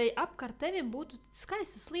 lai apkārt tevim būtu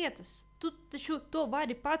skaistas lietas. Tu taču to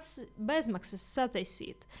vari pats bezmaksas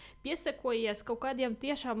sataisīt. Piesakojies kaut kādiem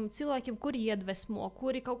tiešām cilvēkiem, kuri iedvesmo,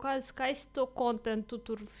 kuri kaut kādu skaistu kontentu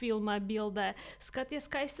tur filmē, bildē, skaties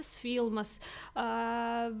skaistas filmas.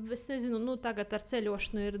 Es nezinu, tagad ar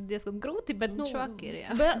ceļošanu ir diezgan grūti, bet švakir,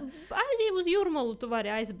 arī uz jūrmalu tu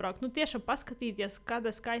vari aizbraukt. Tiešām paskatīties,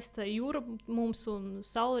 kāda skaista jūra mums un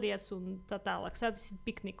saulriets un tā tālāk, sataisīt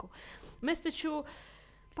pikniku. Mēs taču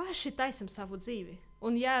paši taisam savu dzīvi.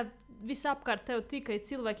 Un ja visapkārt tev tikai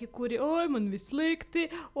cilvēki, kuri, man viss slikti,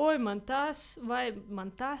 man tas, vai man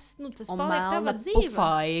tas, tas paliek tava dzīve.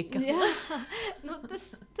 Pufaika. Jā,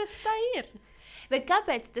 tas tā ir. Bet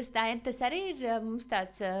kāpēc tas tā ir? Tas arī ir mums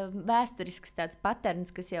tāds vēsturisks tāds paterns,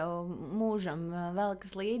 kas jau mūžam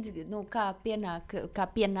velkas līdzi, kā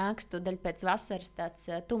pienāks to daļ pēc vasaras tāds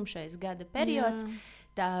tumšais gada periods.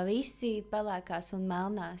 Tā visi pelēkās un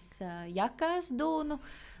melnās jakās dūnu.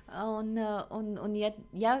 Un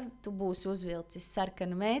ja tu būsi uzvilcis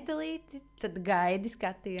sarkanu mētelīti, tad gaidi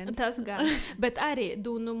skatienu. Tas gan. Bet arī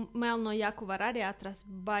dūnu melno jaku var arī atrast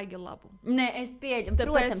baigi labu. Nē, es pieļauju.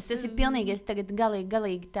 Protams, tas ir pilnīgi, es tagad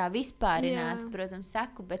galīgi tā vispārināti, protams,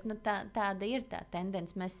 saku, bet tāda ir tā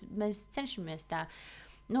tendence. Mēs cenšamies tā.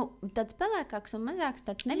 Tāds pelēkāks un mazāks,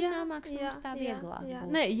 tāds neļināmāks un tā vieglāk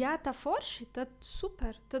būt. Nē, ja tā forši, tad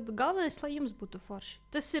super. Tad galvenais, lai jums būtu forši.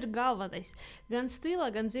 Tas ir galvenais. Gan stila,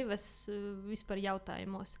 gan dzīves vispār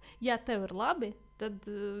jautājumos. Ja tev ir labi, tad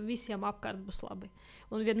visiem apkārt būs labi.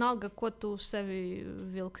 Un vienalga, ko tu sevi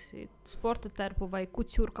vilksi, sporta terpu vai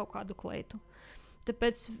kuķuru kaut kādu kleitu.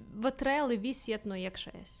 Tāpēc reāli viss iet no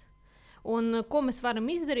iekšējas. Un ko mēs varam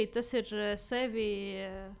izdarīt, tas ir sevi,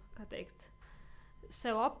 kā teikt,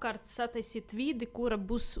 sev apkārt sataisīt vidi,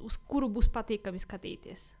 uz kuru būs patīkami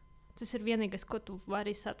skatīties. Tas ir vienīgais, ko tu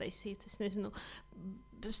vari sataisīt. Es nezinu,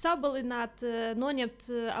 sabalināt, noņemt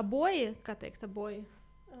aboji, kā teikt, aboji.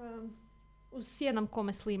 Uz sienām, ko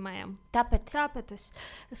mēs līmējam. Tāpēc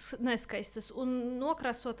neskaistas. Un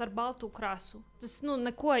nokrāsot ar baltu krāsu. Tas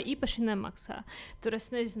neko īpaši nemaksā. Tur es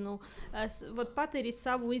nezinu, patērīt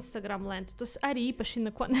savu Instagram lentu. Tas arī īpaši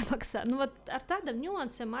neko nemaksā. Ar tādam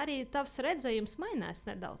nuansam arī tavs redzējums mainās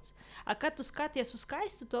nedaudz. Kad tu skaties uz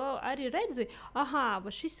skaistu, to arī redzi. Aha,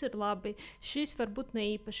 šis ir labi, šis varbūt ne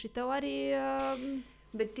īpaši. Tev arī...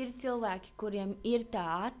 Bet ir cilvēki, kuriem ir tā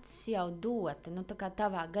acis jau dota, tā kā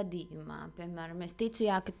tavā gadījumā. Piemēram, es ticu,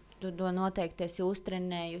 ka tu to noteikti esi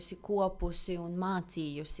uztrenējusi, kopusi un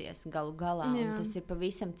mācījusies galu galā. Tas ir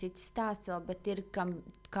pavisam cits stāsts, bet ir,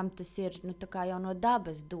 kam tas ir jau no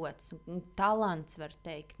dabas dots. Talants, var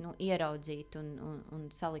teikt, ieraudzīt un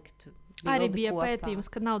salikt. Arī bija kopā.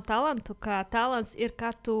 Pētījums, ka nav talantu, ka talants ir,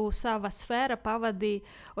 ka tu savā sfērā pavadīji,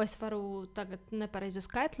 es varu tagad nepareizu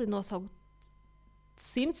skaitli nosaukt,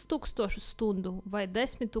 100,000 stundu vai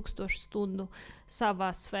 10,000 stundu savā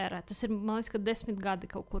sfērā. Tas ir, man liekas, 10 gadi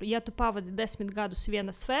kaut kur. Ja tu pavadi 10 gadus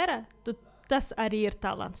vienā sfērā, tas arī ir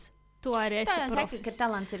talants. Tu arī esi profis. Saka, ka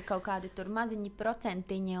talants ir kaut kādi tur maziņi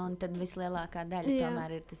procentiņi, un tad vislielākā daļa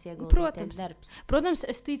tomēr ir tas ieguldītais darbs. Protams,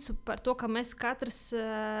 es ticu par to, ka mēs katrs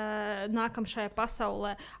nākam šajā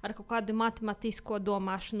pasaulē ar kaut kādu matemātisko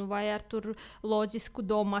domāšanu, vai ar tur loģisku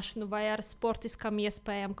domāšanu, vai ar sportiskām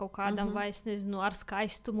iespējām kaut kādam, vai es nezinu, ar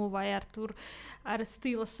skaistumu, vai ar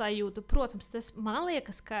stila sajūtu. Protams, man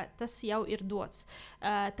liekas, ka tas jau ir dots.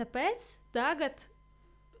 Tāpēc tagad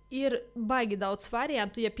ir baigi daudz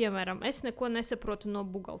variantu, ja, piemēram, es neko nesaprotu no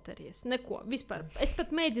buhalterijas. Neko, vispār. Es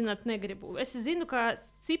pat mēģināt negribu. Es zinu, ka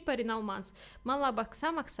cipari nav mans. Man labāk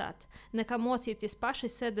samaksāt, nekā mocīties paši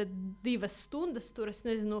sēdēt 2 stundas tur, es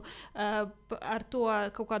nezinu, ar to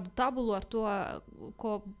kaut kādu tabulu, ar to,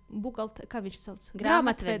 ko kā viņš sauc?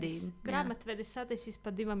 Grāmatvedis sataisīs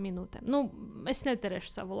pa 2 minūtēm. Es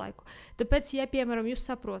neterēšu savu laiku. Tāpēc, ja, piemēram,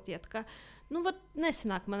 jūs saprotiet, ka,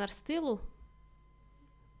 nesanāk man ar stilu,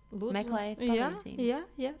 lūdzu, meklējiet palīdzību.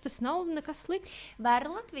 Jā, tas nav nekas slikts. Var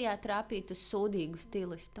Latvijā trāpīt uz sūdīgu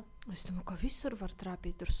stilistu? Es domāju, ka visur var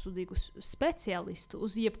trāpīt uz sūdīgu speciālistu,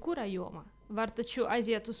 uz jebkurā jomā. Var taču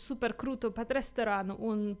aiziet uz superkrūtu pat restorānu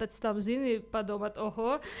un pēc tam, padomāt,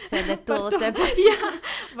 sēdēt toaletē. Jā,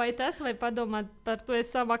 vai padomāt par to,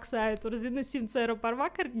 es samaksāju tur, 100 eiro par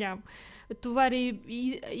vakarņām. Tu vari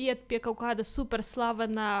iet pie kaut kāda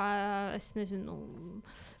superslavenā, es nezinu,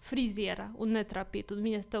 friziera un netrapīt, un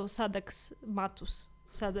viņa tev sadegs matus,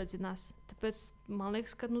 sadedzinās. Tāpēc man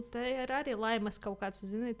liekas, ka te ir arī laimes kaut kāds,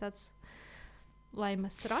 tāds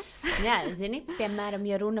laimes rats. Jā, piemēram,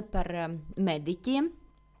 ja runa par mediķiem,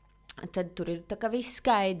 tad tur ir tā kā viss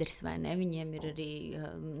skaidrs, vai ne? Viņiem ir arī,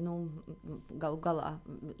 galu galā,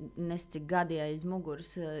 nescik gadi aiz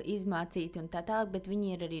muguras izmācīti un tā tālāk, bet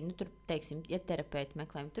viņi ir arī, tur, teiksim, ja terapeiti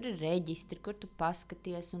meklējumi, tur ir reģistri, kur tu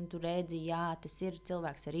paskaties un tu redzi, jā, tas ir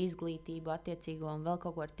cilvēks ar izglītību attiecīgo un vēl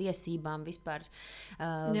kaut ko ar tiesībām vispār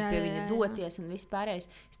pie viņa doties un vispārējais.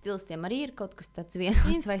 Stilistiem arī ir kaut kas tāds vienots.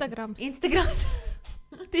 Instagrams.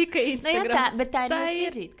 Tikai Instagrams. Bet tā ir mūsu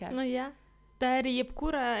vizītkarte. Jā. Tā ir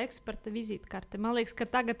jebkura eksperta vizītkarte. Man liekas, ka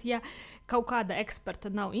tagad, ja kaut kāda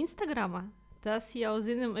eksperta nav Instagramā, tas jau,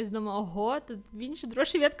 es domāju, tad viņš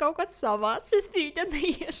droši vien kaut kāds savācis, pie viņa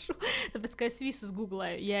neiešu. Tāpēc, ka es visus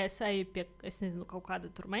googlēju, ja es eju pie, es nezinu, kaut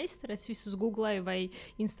kāda tur meistara, es visus googlēju vai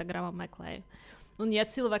Instagramā meklēju. Un, ja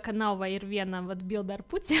cilvēka nav vai ir viena bilde ar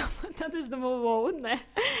puķiem, tad es domāju, nē.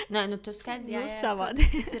 Nē, tu skaidri, jā, savādi.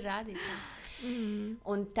 Tas ir rādītājs.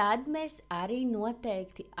 Un tad mēs arī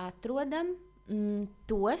noteikti atrodam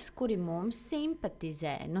tos, kuri mums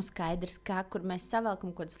simpatizē. Skaidrs, kur mēs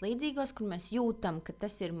savelkam kaut kādus līdzīgos, kur mēs jūtam, ka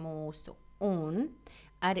tas ir mūsu. Un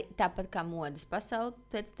arī tāpat kā modes pasaule,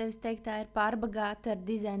 pēc tevis teiktā, ir pārbagāta ar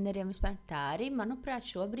dizaineriem vispār. Tā arī, manuprāt,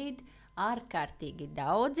 šobrīd ārkārtīgi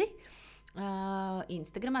daudzi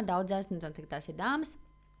Instagramā, daudzās, tās ir dāmas,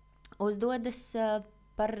 uzdodas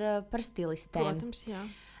par stilistēm. Protams, jā.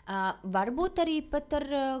 Varbūt arī pat ar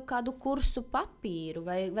kādu kursu papīru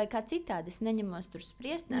vai kā citādi. Es neņemos tur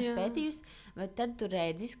spriest, neesmu pētījusi, bet tad tu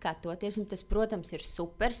redzi, skatoties, un tas, protams, ir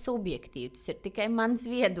super subjektīvi. Tas ir tikai mans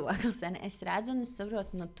viedoklis. Es redzu un es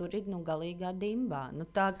saprotu, tur ir galīgā dimbā.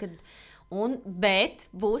 Bet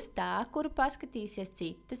būs tā, kuru paskatīsies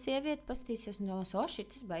cita sieviete, paskatīsies no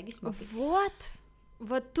šis baigi smuki. What?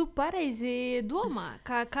 Vat tu pareizi domā,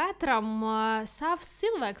 ka katram savs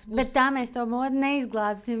cilvēks būs. Bet tā mēs to modu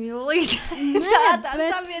neizglābsim, Jūlija. Tā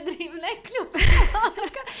sabiedrība nekļūst.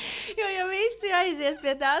 Jo visi aizies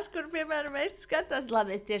pie tās, kur, piemēram, es skatos.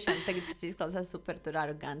 Labi, es tiešām tagad tas izklausās super tur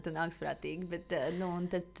aroganti un augstprātīgi, bet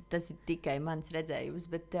tas ir tikai mans redzējums.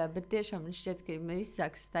 Bet tiešām man šķiet, ka mēs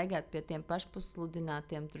sāks staigāt pie tiem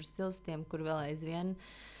pašpusludinātiem tur stilistiem, kur vēl aizvien.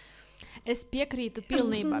 Es piekrītu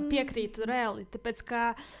pilnībā, piekrītu reāli, tāpēc,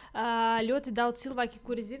 ka ļoti daudz cilvēki,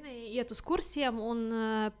 kuri zina, iet uz kursiem, un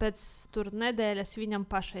pēc tur nedēļas viņam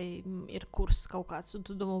pašai ir kurs kaut kāds, un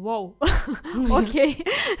tu domā, wow, ok,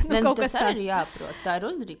 kaut kas tāds. Tas arī jāprot, tā ir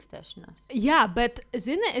uzdrīkstēšanās. Jā, bet,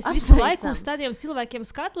 zini, es visu laiku uz tādiem cilvēkiem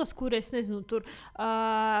skatos, kuri, es nezinu, tur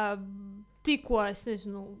tikko, es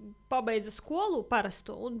nezinu, pabeidza skolu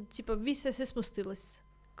parasto, un, cipa, viss es esmu stilis.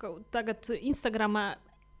 Tagad Instagramā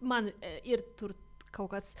man ir tur kaut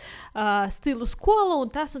kāds stilu skola un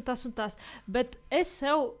tas un tas un tas, bet es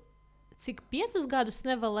sev cik 5 gadus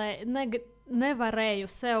nevarēju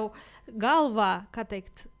sev galvā, kā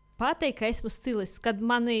teikt, pateikt, ka esmu stilists, kad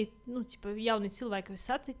mani, jauni cilvēki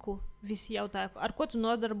satiku, visi jautāja, ar ko tu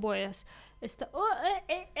nodarbojies, es tā,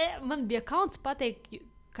 man bija kauns pateikt,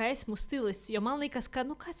 ka esmu stilists, jo man liekas, ka,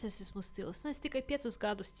 kāds es esmu stilists? Es tikai 5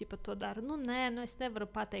 gadus to daru. Es nevaru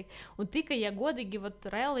pateikt. Un tikai, ja godīgi,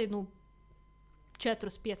 reāli,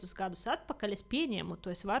 4-5 gadus atpakaļ es pieņēmu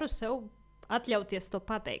to, es varu sev atļauties to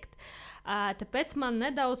pateikt. Tāpēc man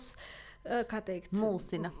nedaudz, kā teikt...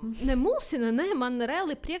 Mulsina. Mulsina, man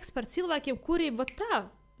reāli prieks par cilvēkiem, kuri, tā...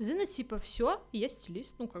 Zini, типа, все, есть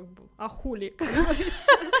лист, как бы, а хули, как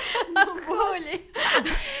говорится. Хули.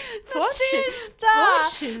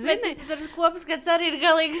 Forši, zini. Bet tas tur kopskats arī ir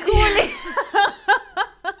galīgs huļi.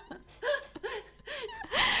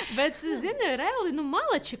 Bet, zini, reāli,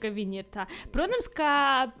 malači, ka viņi ir tā. Protams,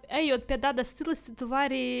 ka ejot pie tāda stilista, tu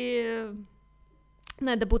vari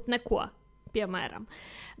nedabūt neko, piemēram.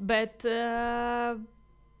 Bet...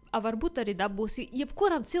 varbūt arī dabūsi.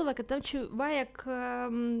 Jebkuram cilvēkam taču vajag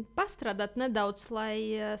pastrādāt nedaudz, lai,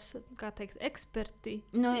 kā teikt, eksperti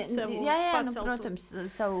paceltu. Protams,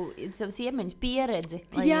 savus iemaņas pieredzi.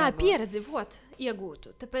 Pieredzi,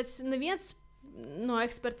 iegūtu. Tāpēc neviens no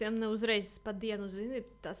ekspertiem neuzreiz pa dienu zina,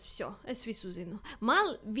 tāds visu, es visu zinu.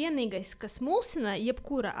 Man vienīgais, kas mulsina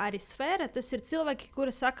jebkura arī sfēra, tas ir cilvēki,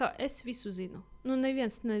 kuri saka, es visu zinu.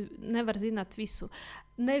 Neviens nevar zināt visu.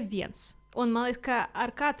 Neviens. Un man liekas, ka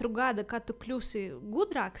ar katru gadu, kad tu kļūsi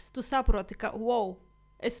gudrāks, tu saproti, ka, wow,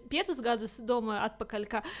 es 5 gadus domāju atpakaļ,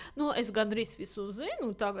 ka, es gandrīz visu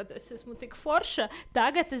zinu, tagad es esmu tik forša,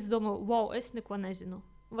 tagad es domāju, wow, es neko nezinu.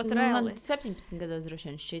 Man 17 gados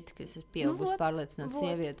droši vien šķita, ka es esmu pieaugusi pārliecināta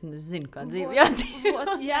sieviete, un es zinu, kā dzīve jādzīvo.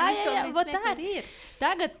 Jā, tā arī ir.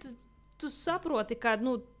 Tagad tu saproti, ka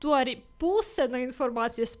tu arī puse no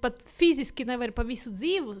informācijas pat fiziski nevari pa visu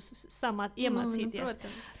dzīvu iemācīties.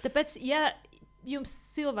 Tāpēc, ja jums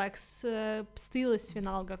cilvēks stilists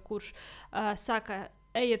vienalga, kurš saka,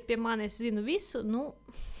 ejiet pie mani, es zinu visu,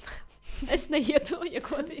 es neietu, ja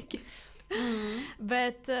godīgi.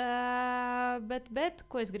 Bet,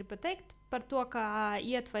 ko es gribu pateikt par to, kā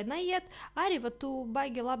iet vai neiet, arī tu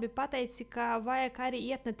baigi labi pateici, ka vajag arī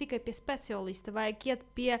iet ne tikai pie specialista, vajag iet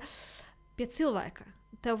pie cilvēka.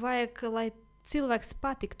 Tev vajag, lai cilvēks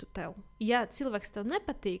patiktu tev. Ja cilvēks tev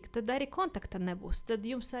nepatīk, tad arī kontakta nebūs. Tad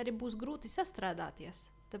jums arī būs grūti sastrādāties.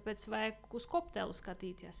 Tāpēc vajag uz koptēlu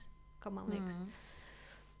skatīties, kā man liekas.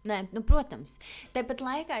 Nē, protams. Tāpat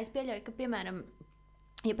laikā es pieļauju, ka, piemēram,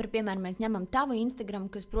 mēs ņemam tavu Instagram,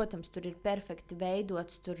 kas, protams, tur ir perfekti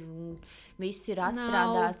veidots, tur viss ir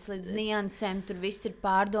atstrādāts līdz niansēm, tur viss ir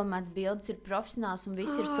pārdomāts, bildes ir profesionāls un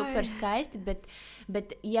viss ir super skaisti,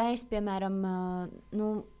 bet ja es, piemēram,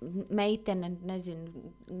 meitene,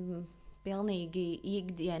 nezinu, pilnīgi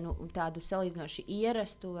ikdienu tādu salīdzinoši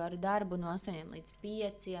ierastu ar darbu no 8 līdz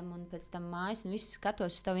 5 un pēc tam mājas, un viss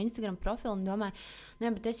skatos uz tavu Instagram profilu un domāju,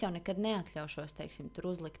 bet es jau nekad neatļaušos, teiksim,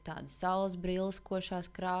 tur uzlikt tādas saules brilles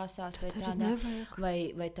košās krāsās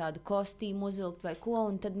vai tādu kostīmu uzvilkt vai ko,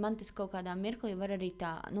 un tad man tas kaut kādā mirklī var arī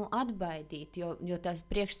tā, atbaidīt, jo tās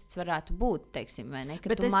priekšstats varētu būt, teiksim, vai ne, ka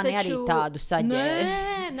bet tu mani arī tādu saģēris.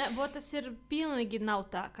 Nē, tas ir pilnīgi nav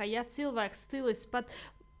tā, ka ja cilvēks stilists pat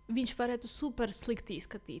viņš varētu super slikti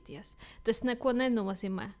izskatīties. Tas neko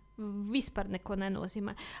nenozīmē. Vispār neko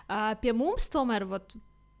nenozīmē. Pie mums tomēr,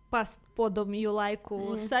 postpadomju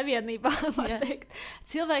laiku savienībā, var teikt,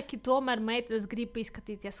 cilvēki tomēr meitenes grib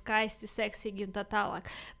izskatīties skaisti, seksīgi un tā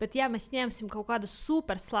tālāk. Bet ja mēs ņemsim kaut kādus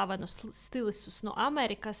super slavenus stilistus no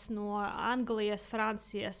Amerikas, no Anglijas,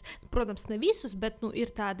 Francijas, protams, ne visus, bet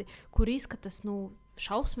ir tādi, kur izskatās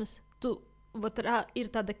šausmas.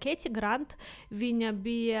 ir tāda Keķa Grant, viņa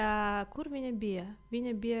bija, kur viņa bija?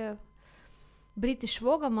 Viņa bija British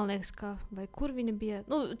Vogue, man liekas, vai kur viņa bija,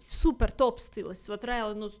 super top stilists,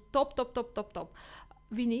 reāli, top.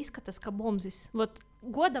 Viņa izskatās kā bombzis,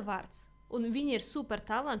 goda vārds, un viņa ir super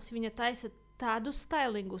talants, viņa taisa tādus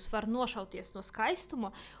stylingus, var nošauties no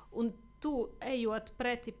skaistuma, un tu, ejot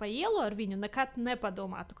pretī pa ielu ar viņu, nekad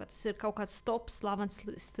nepadomātu, ka tas ir kaut kāds top slavens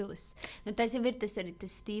stilists. Tas jau ir tas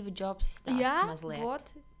Steve Jobs stāsts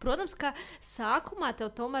mazliet. Protams, ka sākumā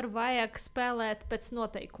tev tomēr vajag spēlēt pēc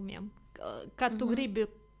noteikumiem. Kad tu gribi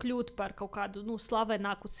kļūt par kaut kādu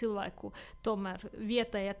slavenāku cilvēku tomēr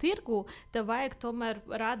vietējā tirgu, tev vajag tomēr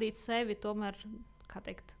rādīt sevi tomēr, kā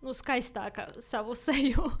teikt, skaistāka savu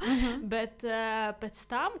seju. Bet pēc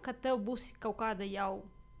tam, kad tev būs kaut kāda jau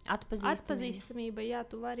atpazīstamība, jā,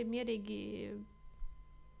 tu vari mierīgi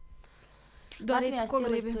darīt, Latvijā ko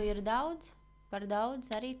gribi. stilistu ir daudz, par daudz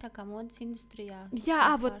arī tā kā modas industrijā.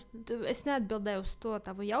 Jā, es neatbildēju uz to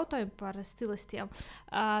tavu jautājumu par stilistiem.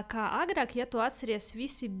 Kā agrāk, ja tu atceries,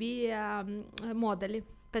 visi bija modeļi.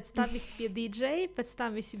 Pēc tam visi bija DJ, pēc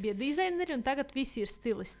tam visi bija dizaineri, un tagad visi ir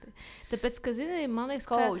stilisti. Tāpēc, ka, zini, man liekas,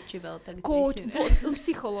 ka... Koči vēl tagad un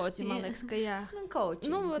psiholoģi, man liekas, ka jā. Koči.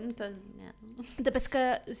 Jā. Tāpēc, ka,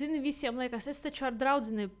 zini, visiem liekas, es taču ar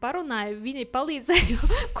draudzeni parunāju, viņai palīdzēju,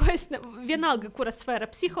 ko es vienalga, kura sfēra,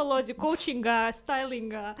 psiholoģija, coachingā,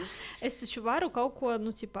 stylingā. Es taču varu kaut ko,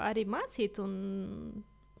 arī mācīt un,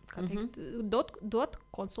 kā teikt, dot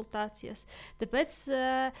konsultācijas. Tāpēc...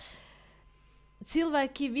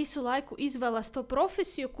 cilvēki visu laiku izvēlas to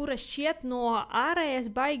profesiju, kura šķiet no ārējas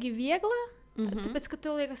baigi viegla. Tāpēc, ka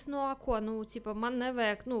tev liekas, man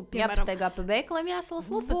nevajag, piemēram... Jāpastaigā pa veikaliem jāsalas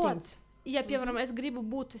lupatiņas. Ja, piemēram, es gribu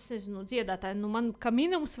būt, dziedātāji, man kā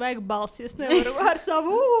minimums vajag balsi, es nevaru ar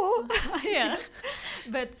savu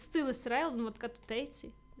Bet stilists reāli, kad tu teici,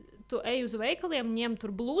 tu ej uz veikaliem, ņem tur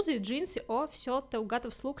blūzi, džinsi, всё, tev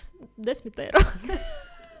gatavs luks 10 eiro.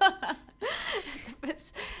 Tāpēc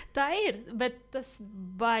tā ir, bet tas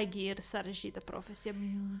baigi ir sarežģīta profesija.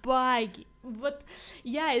 Baigi.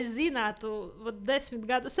 Ja es zinātu 10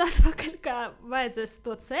 gadus atpakaļ, kā vajadzēs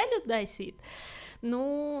to ceļu daisīt,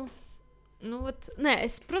 nē,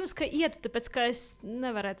 es, protams, ka ietu, tāpēc, ka es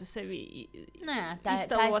nevarētu sevi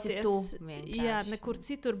iztēloties. Jā, nekur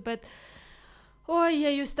citur, bet ja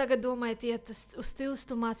jūs tagad domājat, iet uz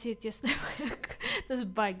stilistu mācīties, nevajag, tas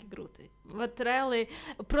baigi grūti. Reāli,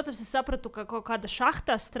 protams, es sapratu, ka kaut kāda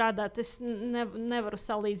šahtā strādāt, es nevaru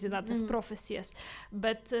salīdzināt tas profesijas,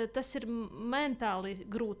 bet tas ir mentāli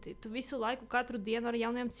grūti. Tu visu laiku, katru dienu ar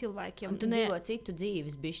jauniem cilvēkiem. Un tu dzīvo citu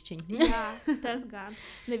dzīves bišķiņu. Jā, tas gan.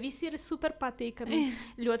 Ne visi ir super patīkami.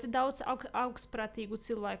 Ļoti daudz augstprātīgu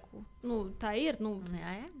cilvēku. Tā ir.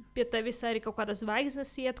 Jā. Pie tevis arī kaut kādas zvaigznes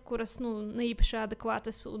iet, kuras neīpaši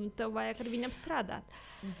adekvātas, un tev vajag ar viņam strādāt.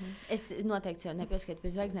 Es noteikti jau nepieskaitu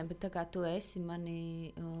pie zvaigznēm, bet tā kā tu esi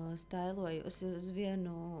mani stailoju uz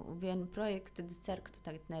vienu projektu, tad es ceru, ka tu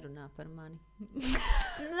tagad nerunā par mani.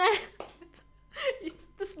 Nē,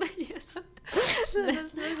 tu smejies.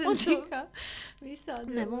 Es nezinu, kā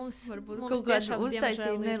visādi. Ne, mums kaut kādu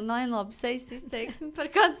uztaisīt nelabu sejas izteiksmi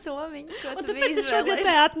par kādu somiņu, ko tu biji izvēlējies. Un tāpēc es šodien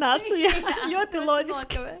te atnācu, jā, ļoti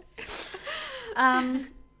loģiski.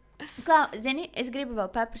 Klau, zini, es gribu vēl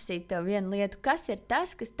paprasīt tev vienu lietu. Kas ir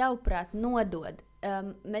tas, kas tavuprāt nodod?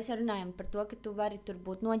 Mēs runājam par to, ka tu vari tur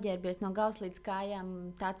būt noģērbies no galvas līdz kājām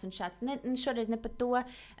tāds un šāds. Šoreiz ne par to.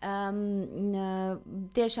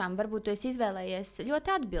 Tiešām varbūt tu esi izvēlējies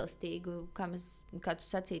ļoti atbilstīgu, kā tu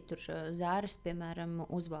sacīji, tur zāras, piemēram,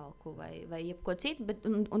 uzvalku vai jebko citu, bet,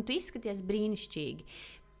 un tu izskaties brīnišķīgi.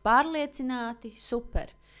 Pārliecināti,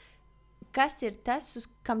 super. Kas ir tas, uz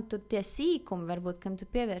kam tu tie sīkumi, varbūt, kam tu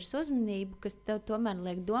pievērsi uzmanību, kas tev tomēr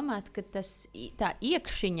liek domāt, ka tā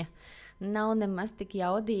iekšiņa nav nemaz tik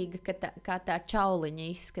jaudīga, kā tā čauliņa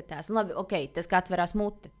izskatās. Labi, tas kā atverās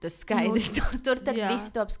mute, tas skaidrs, tur tad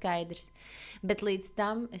viss top skaidrs. Bet līdz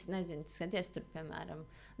tam, es nezinu, tu skaties tur, piemēram,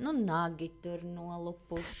 nagi tur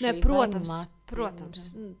nolupuši. Ne, protams.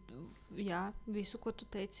 Jā, visu, ko tu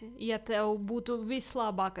teici. Ja tev būtu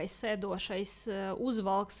vislabākais sēdošais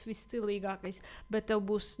uzvalks, visstilīgākais, bet tev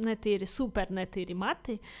būs super netīri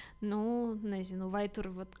mati, nezinu, vai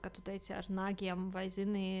tur, kā tu teici, ar nagiem, vai,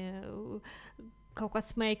 zini, kaut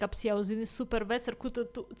kāds make-ups jau, zini, super vecs, ar ko tu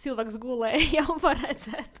cilvēks gulēja, jau var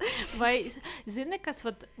redzēt. Vai, zini, kas,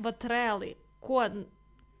 reāli, ko...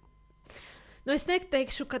 es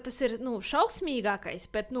neteikšu, ka tas ir šausmīgākais,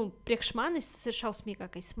 bet priekš manis tas ir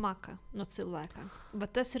šausmīgākais smaka no cilvēka.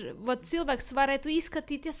 Tas ir, cilvēks varētu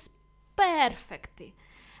izskatīties perfekti,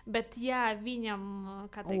 bet ja viņam,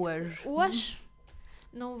 kā teikt, ož,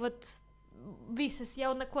 visas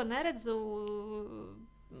jau neko neredzu.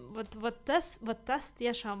 Tas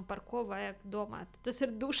tiešām par ko vajag domāt. Tas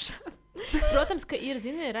ir duša. Protams, ka ir,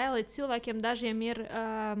 reāli cilvēkiem dažiem ir,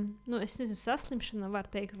 es nezinu, saslimšana, var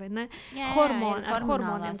teikt, vai ne? Ar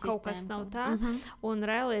hormoniem kaut kas nav tā. Un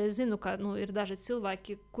reāli es zinu, ka ir daži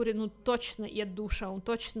cilvēki, kuri točna iet dušā un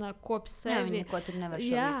točna kop sevi. Jā, viņi neko tur nevar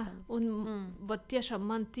šobrīd. Jā, un tiešām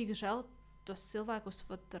man tik žēl tos cilvēkus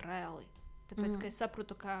reāli. Tāpēc, ka es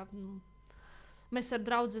saprotu, ka mēs ar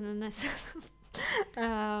draudzeni nesen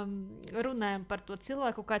runājam par to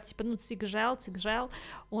cilvēku, kā cik žēl,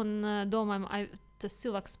 un domājam, tas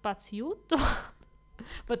cilvēks pats jūt to.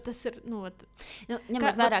 Bet tas ir, ņemot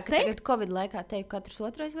vērā, ka tagad Covid laikā katrs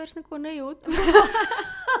otrais vairs neko nejūt.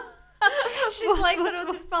 Šis laiks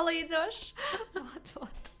varbūt ir palīdzošs.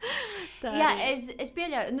 Jā, es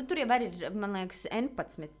pieļauju, tur jau arī ir, man liekas,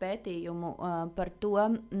 11 pētījumu par to,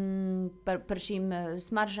 par šīm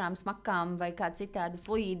smaržām, smakām vai kā citādi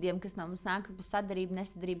fluīdiem, kas no mums nāk, sadarība,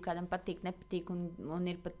 nesadarība, kādam patīk, nepatīk, un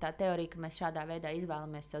ir pat tā teorija, ka mēs šādā veidā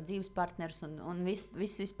izvēlamies savu dzīves partnerus un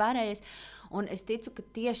viss pārējais. Un es ticu, ka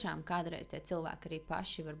tiešām kādreiz tie cilvēki arī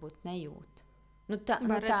paši varbūt nejūt. Tā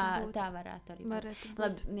varētu arī būt.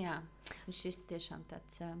 Labi, jā, šis tiešām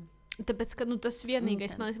tāds... Tāpēc, ka tas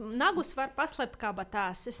vienīgais, man liekas, nagus var paslēpt kā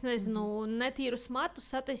batās. Es nezinu, netīrus matus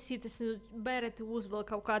sataisīt, es nezinu, bēreti uzvēl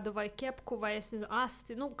kaut kādu vai kepku, vai es nezinu,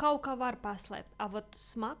 asti. Kaut kā var paslēpt. Avot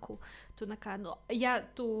smaku, tu nekā, ja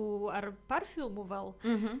tu ar parfjumu vēl...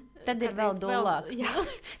 Tad ir vēl dulāk.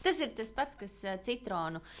 Tas ir tas pats, kas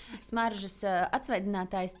citronu smaržas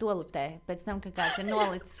atsvaidzinātājs toaletē, pēc tam, ka kāds ir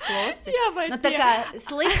nolicis kloci. Jā, vai tā kā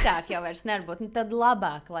sliktāk jau vairs nevar būt, tad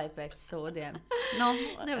labāk, lai pēc sūdiem.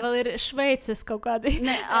 Ne, vēl ir Šveices kaut kādi.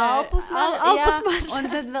 Ne, Alpu smarža. Un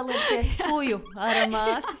tad vēl ir tie skuju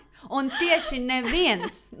aromāti. Un tieši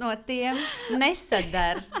neviens no tiem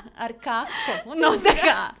nesadara ar kaku. Tā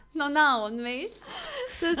kā, nav un viss.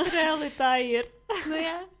 Tas reāli tā ir.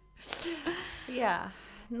 Jā.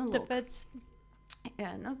 Tāpēc...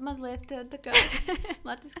 Jā, mazliet tā kā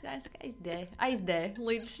latviskais aizdēja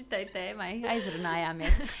līdz šitai tēmai,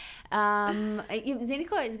 aizrunājāmies. Zini,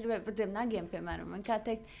 ko es gribēju par tiem nagiem, piemēram, kā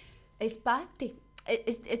teikt, es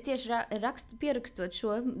tieši pierakstot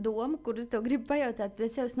šo domu, kuras tev gribu pajautāt,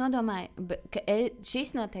 bet sev es nodomāju, ka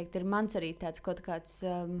šis noteikti ir mans arī tāds kaut kāds,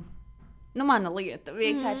 mana lieta,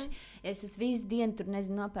 vienkārši, es esmu visu dienu tur,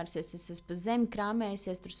 nezinu, nopērsies, es esmu pa zemi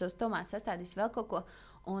krāmējusies, tur savus tomātus sastādījis vēl kaut ko,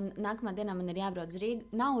 un nākamā dienā man ir jābrauc uz Rīgu.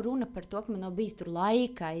 Nav runa par to, ka man nav bijis tur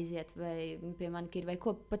laika aiziet vai pie manikīra vai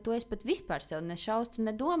ko. Par to es pat vispār sev nešaustu,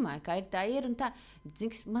 nedomāju, kā ir tā ir un tā.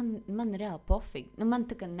 Cik man reāli pofīgi. Man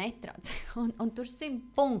tā kā netrauc. Un tur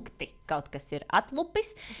 100 punkti kaut kas ir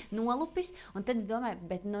atlupis, nolupis. Un tad es domāju,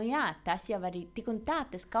 bet tas jau arī tik un tā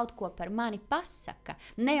tas kaut ko par mani pasaka.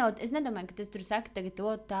 Es nedomāju, ka tas tur saka tagad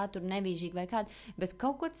tā tur nevīžīgi vai kāda, bet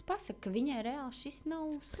kaut ko tas pasaka, ka viņai reāli šis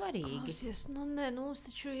nav svarīgi. Klausies, mums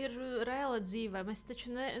taču ir reāla dzīve. Mēs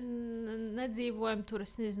taču nedzīvojam tur,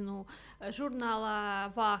 es nezinu,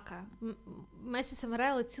 žurnālā vākā. Mēs esam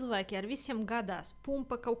reāli cilvēki, ar visiem gadās.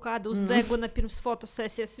 Pumpa kaut kādu uz deguna pirms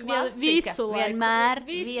fotosesijas. Visu laiku. Vienmēr.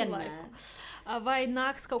 Vai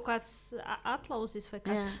nāks kaut kāds atlauzis vai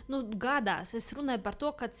kāds. Gadās. Es runāju par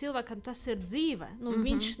to, ka cilvēkam tas ir dzīve.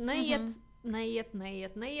 Viņš neiet,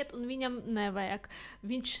 un viņam nevajag.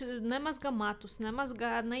 Viņš nemazgā matus,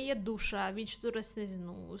 neiet dušā. Viņš tur, es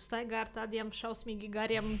nezinu, staigā ar tādiem šausmīgi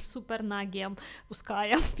gariem supernagiem uz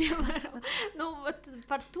kājām, piemēram.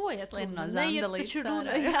 Par to iet. Neiet taču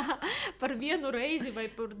runa, par vienu reizi vai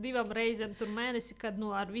par 2 reizēm tur mēnesi, kad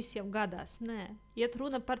ar visiem gadās. Nē. Iet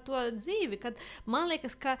runa par to dzīvi, kad man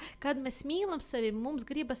liekas, ka, kad mēs mīlam sevi, mums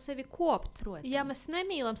gribas sevi kopt. Protams. Ja mēs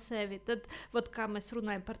nemīlam sevi, tad, kā mēs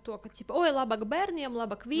runājam par to, ka, labāk bērniem,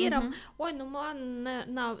 labāk vīram, man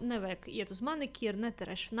nevajag iet uz manikīru,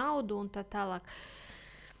 neterēšu naudu un tā tālāk.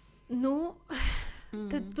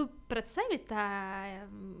 Tad tu pret sevi tā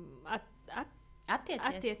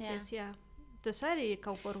attiecies, jā. Tas arī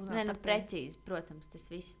kaut ko runā par precīzi, protams, tas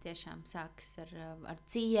viss tiešām sākas ar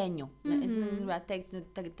cieņu. Es negribētu teikt,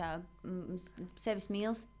 tagad tā sevis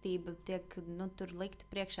mīlestība tiek tur likta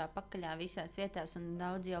priekšā pakaļā visās vietās, un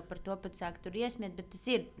daudz jau par to pat sāk tur iesmiet, bet tas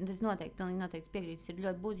noteikti, pilnīgi noteikti piekrītas, ir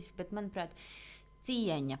ļoti būtiski, bet manuprāt,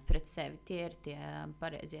 cieņa pret sevi, tie ir tie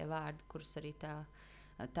pareizie vārdi, kurus arī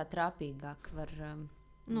tā trāpīgāk var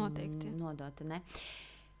nodot, ne?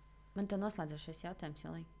 Man tā noslēdzošais jautājums,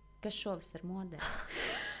 Julija. Kas šovasar modē?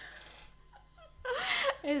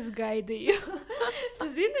 Es gaidīju. Tu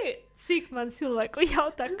zini, cik man cilvēku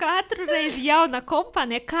jautā katru reizi jauna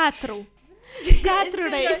kompānija, katru. Katru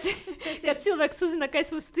reizi, kad cilvēks uzzina, ka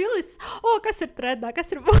esmu stilists, kas ir trendā,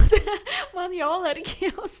 kas ir būtē, man jau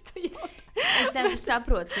alerģija uztujot. Es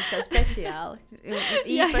saprotu, kas tev speciāli.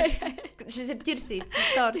 Īpaši, šis ir ķirsīts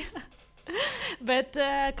uz torts. Bet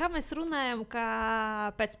kā mēs runājam, ka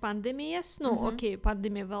pēc pandēmijas,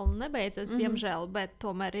 pandēmija vēl nebeidzas, diemžēl, bet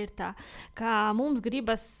tomēr ir tā, ka mums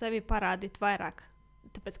gribas sevi parādīt vairāk.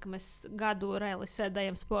 Tāpēc, ka mēs gadu reāli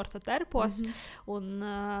sēdējam sporta terpos un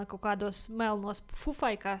kaut kādos melnos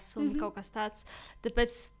fufaikās un kaut kas tāds.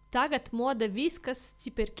 Tāpēc tagad mode viss, kas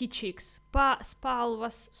ir kičīgs.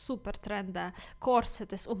 Spalvas super trendā,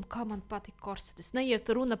 korsetes, un kā man patīk korsetes. Neiet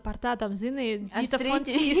runa par tādām, Dita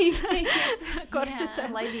Foncīs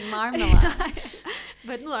korsetēm. Lady Marmalade.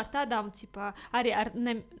 Bet, ar tādām, arī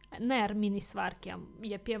ne ar minisvārkiem.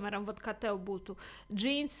 Ja, piemēram, kā tev būtu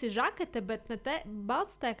džinsi, žakete, bet ne te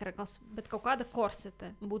balts tēkrakls, bet kaut kāda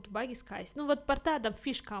korsete būtu baigi skaisti. Par tādām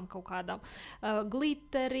fiškām kaut kādām.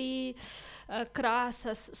 Glitterī,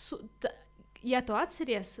 krāsas. Ja tu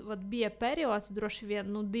atceries, bija periods, droši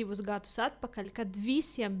vien 2 gadus atpakaļ, kad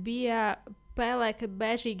visiem bija pelēki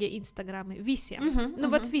bežīgie Instagrami. Visiem.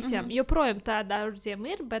 Visiem. Joprojām tā daudziem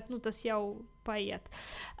ir, bet tas jau paiet.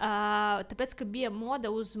 Tāpēc, ka bija mode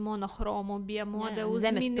uz monochromu, bija mode uz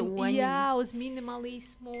uz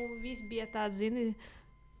minimalismu, viss bija tāds,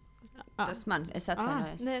 Tas man, es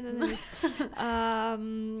atvainojos. Nē.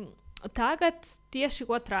 Tagad tieši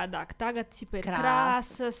otrādāk. Tagad ir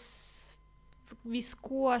krāsas,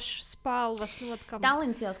 viskošs, spalvas.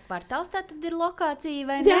 Tallinas ielas kvartāls tā tad ir lokācija,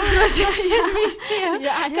 vai ne? Jā, visiem.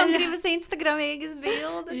 Kam gribas Instagramīgas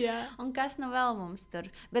bildes. Jā. Un kas vēl mums tur?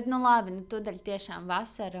 Bet, labi, tūdaļ tiešām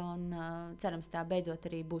vasara un cerams tā beidzot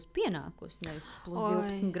arī būs pienākusi, nevis plus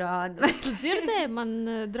 12 grādi. Tu dzirdēji, man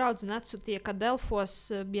draudzene atsūtīja, ka Delfos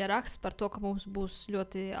bija raksts par to, ka mums būs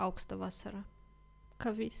ļoti augsta vasara. Ka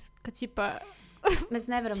viss, ka mēs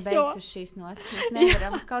nevaram beigt uz šīs notas. Mēs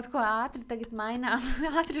nevaram kaut ko ātri tagad mainām.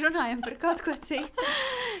 Ātri runājam par kaut ko citu.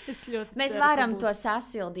 Mēs varam to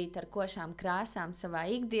sasildīt ar košām krāsām savā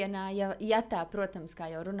ikdienā, ja tā, protams, kā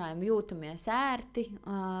jau runājam, jūtamies ērti,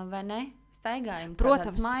 vai ne? Staigājam,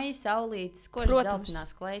 protams, maija, saulītes, koši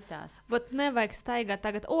dzeltenās kleitās. Nevajag staigāt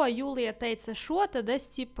tagad, Julija teica šo, tad es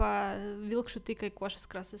vilkšu tikai košas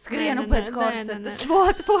krāsas. Skrienu pēc korsetes.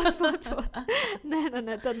 Vot.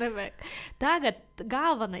 Nē, to nevajag. Tagad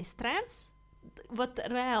galvenais trends,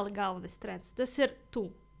 reāli galvenais trends, tas ir tu.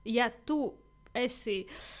 Ja tu esi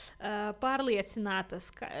pārliecināta,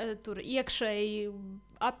 tur iekšēji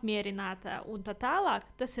apmierināta un tā tālāk,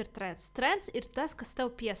 tas ir trends. Trends ir tas, kas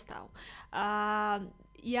tev piestāv.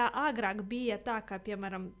 Ja agrāk bija tā, ka,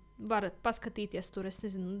 piemēram, var paskatīties tur,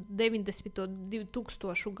 90.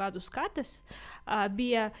 2000 gadu skates,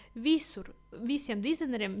 bija visur, visiem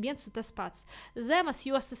dizaineriem viens un tas pats. Zemes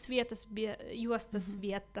jostas vietas bija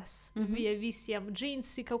bija visiem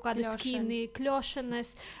džinsi, kaut kādi skini,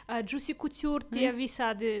 kļošanas, juicy couture, tie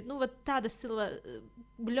visādi, tāda stila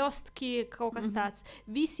bļostki, kaut kas tāds.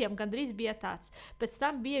 Visiem gandrīz bija tāds. Pēc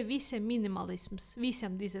tam bija visiem minimalisms,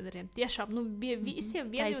 visiem dizaineriem. Tiešām, bija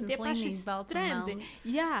visiem vieni un tie paši trendi.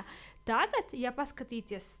 Jā, tagad, ja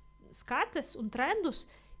paskatīties skates un trendus,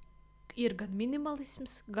 ir gan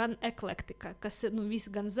minimalisms, gan eklektika, kas ir viss,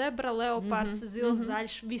 gan zebra, leopards, zils,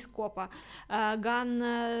 zaļš, viss kopā. Gan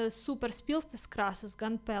super spilgtas krāsas,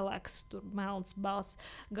 gan pelēks, tur melns, balts,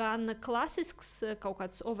 gan klasisks, kaut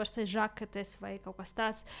kāds oversize žaketes vai kaut kas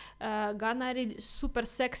tāds, gan arī super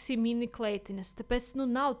seksi mini kleitiņas. Tāpēc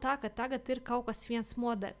nav tā, ka tagad ir kaut kas viens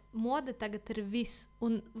mode. Mode tagad ir viss.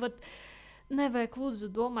 Un nevajag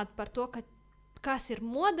lūdzu domāt par to, ka kas ir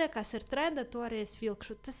mode, kas ir trenda, to arī es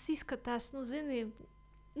vilkšu. Tas izskatās,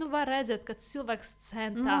 var redzēt, ka cilvēks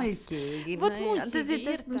centās. Muļķīgi. Tas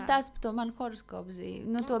ir mums tāds par to manu horoskopu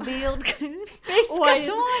zīmi. To bildi,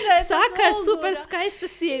 saka, super skaista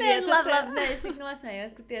sieviete. Labi, es tik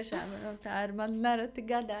nosmējos, ka tiešām tā ir man nereti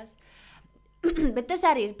gadās. Bet tas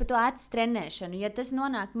arī ir par to acis trenēšanu. Ja tas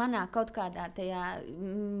nonāk manā kaut kādā tajā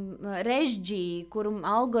režģī, kuru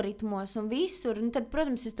algoritmos un visur, tad,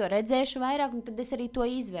 protams, es to redzēšu vairāk, un tad es arī to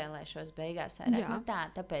izvēlēšos beigās.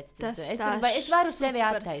 Tāpēc es varu sevi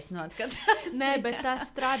attaisnot. Nē, bet tas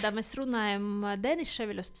strādā. Mēs runājam, Denis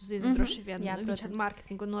Ševiļos, tu zini, droši vien, viņš ar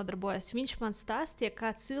marketingu nodarbojas. Viņš man stāstīja,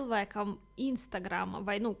 kā cilvēkam Instagram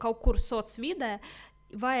vai kaut kur soc vidē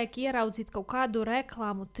vajag ieraudzīt kaut kādu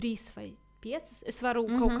reklāmu 3 vai 5. Es varu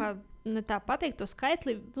kaut kā ne tā pateikt to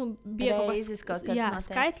skaitli, bija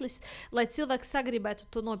skaitlis, lai cilvēks sagribētu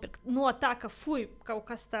to nopirkt. No tā, ka kaut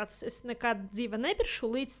kas tāds, es nekad dzīvē nepirkšu,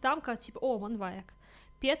 līdz tam, kā, man vajag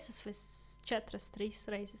 5 vai 4-3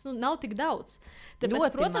 reizes. Nu, nav tik daudz. Tāpēc,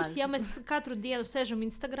 Ļoti protams, maz. ja mēs katru dienu sēžam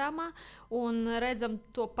Instagramā un redzam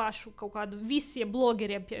to pašu kaut kādu visiem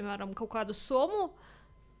blogeriem, piemēram, kaut kādu somu,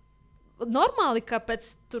 normāli, ka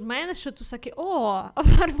pēc tur mēneša tu saki,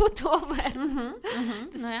 varbūt tomēr.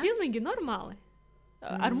 Tas ir pilnīgi normāli.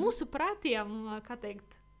 Ar mūsu prātiem, kā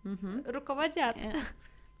teikt, rukovaģēt.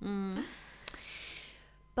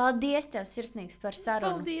 Paldies tev sirsnīgs par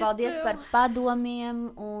sarunu. Paldies tev. Par padomiem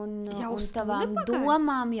un tavām stunda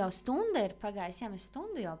domām. Jau stunda ir pagājusi, mēs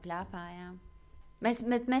stundu jau pļāpājām. Mēs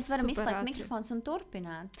varam Super izslēgt ātri. mikrofons un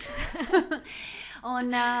turpināt.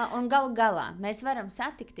 un galu galā mēs varam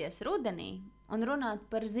satikties rudenī un runāt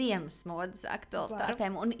par ziemas modes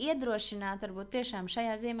aktualitātēm un iedrošināt, varbūt tiešām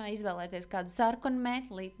šajā ziemā izvēlēties kādu sarkanu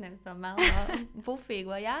metlīti, nevis to melno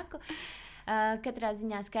pufīgo jaku. Katrā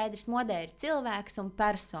ziņā skaidrs, modē ir cilvēks un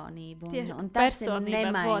personība. Un tas ir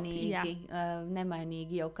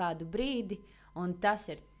nemainīgi jau kādu brīdi. Un tas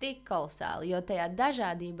ir tik kolosāli, jo tajā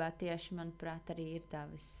dažādībā tieši, manuprāt, arī ir tā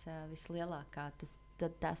vislielākā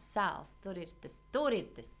tās sāls. Tur ir tas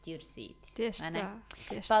ķirsītis. Tieši tā.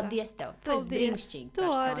 Paldies tev! Tu esi brīnišķīga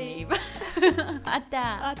personība. Atā!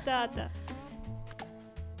 Atā.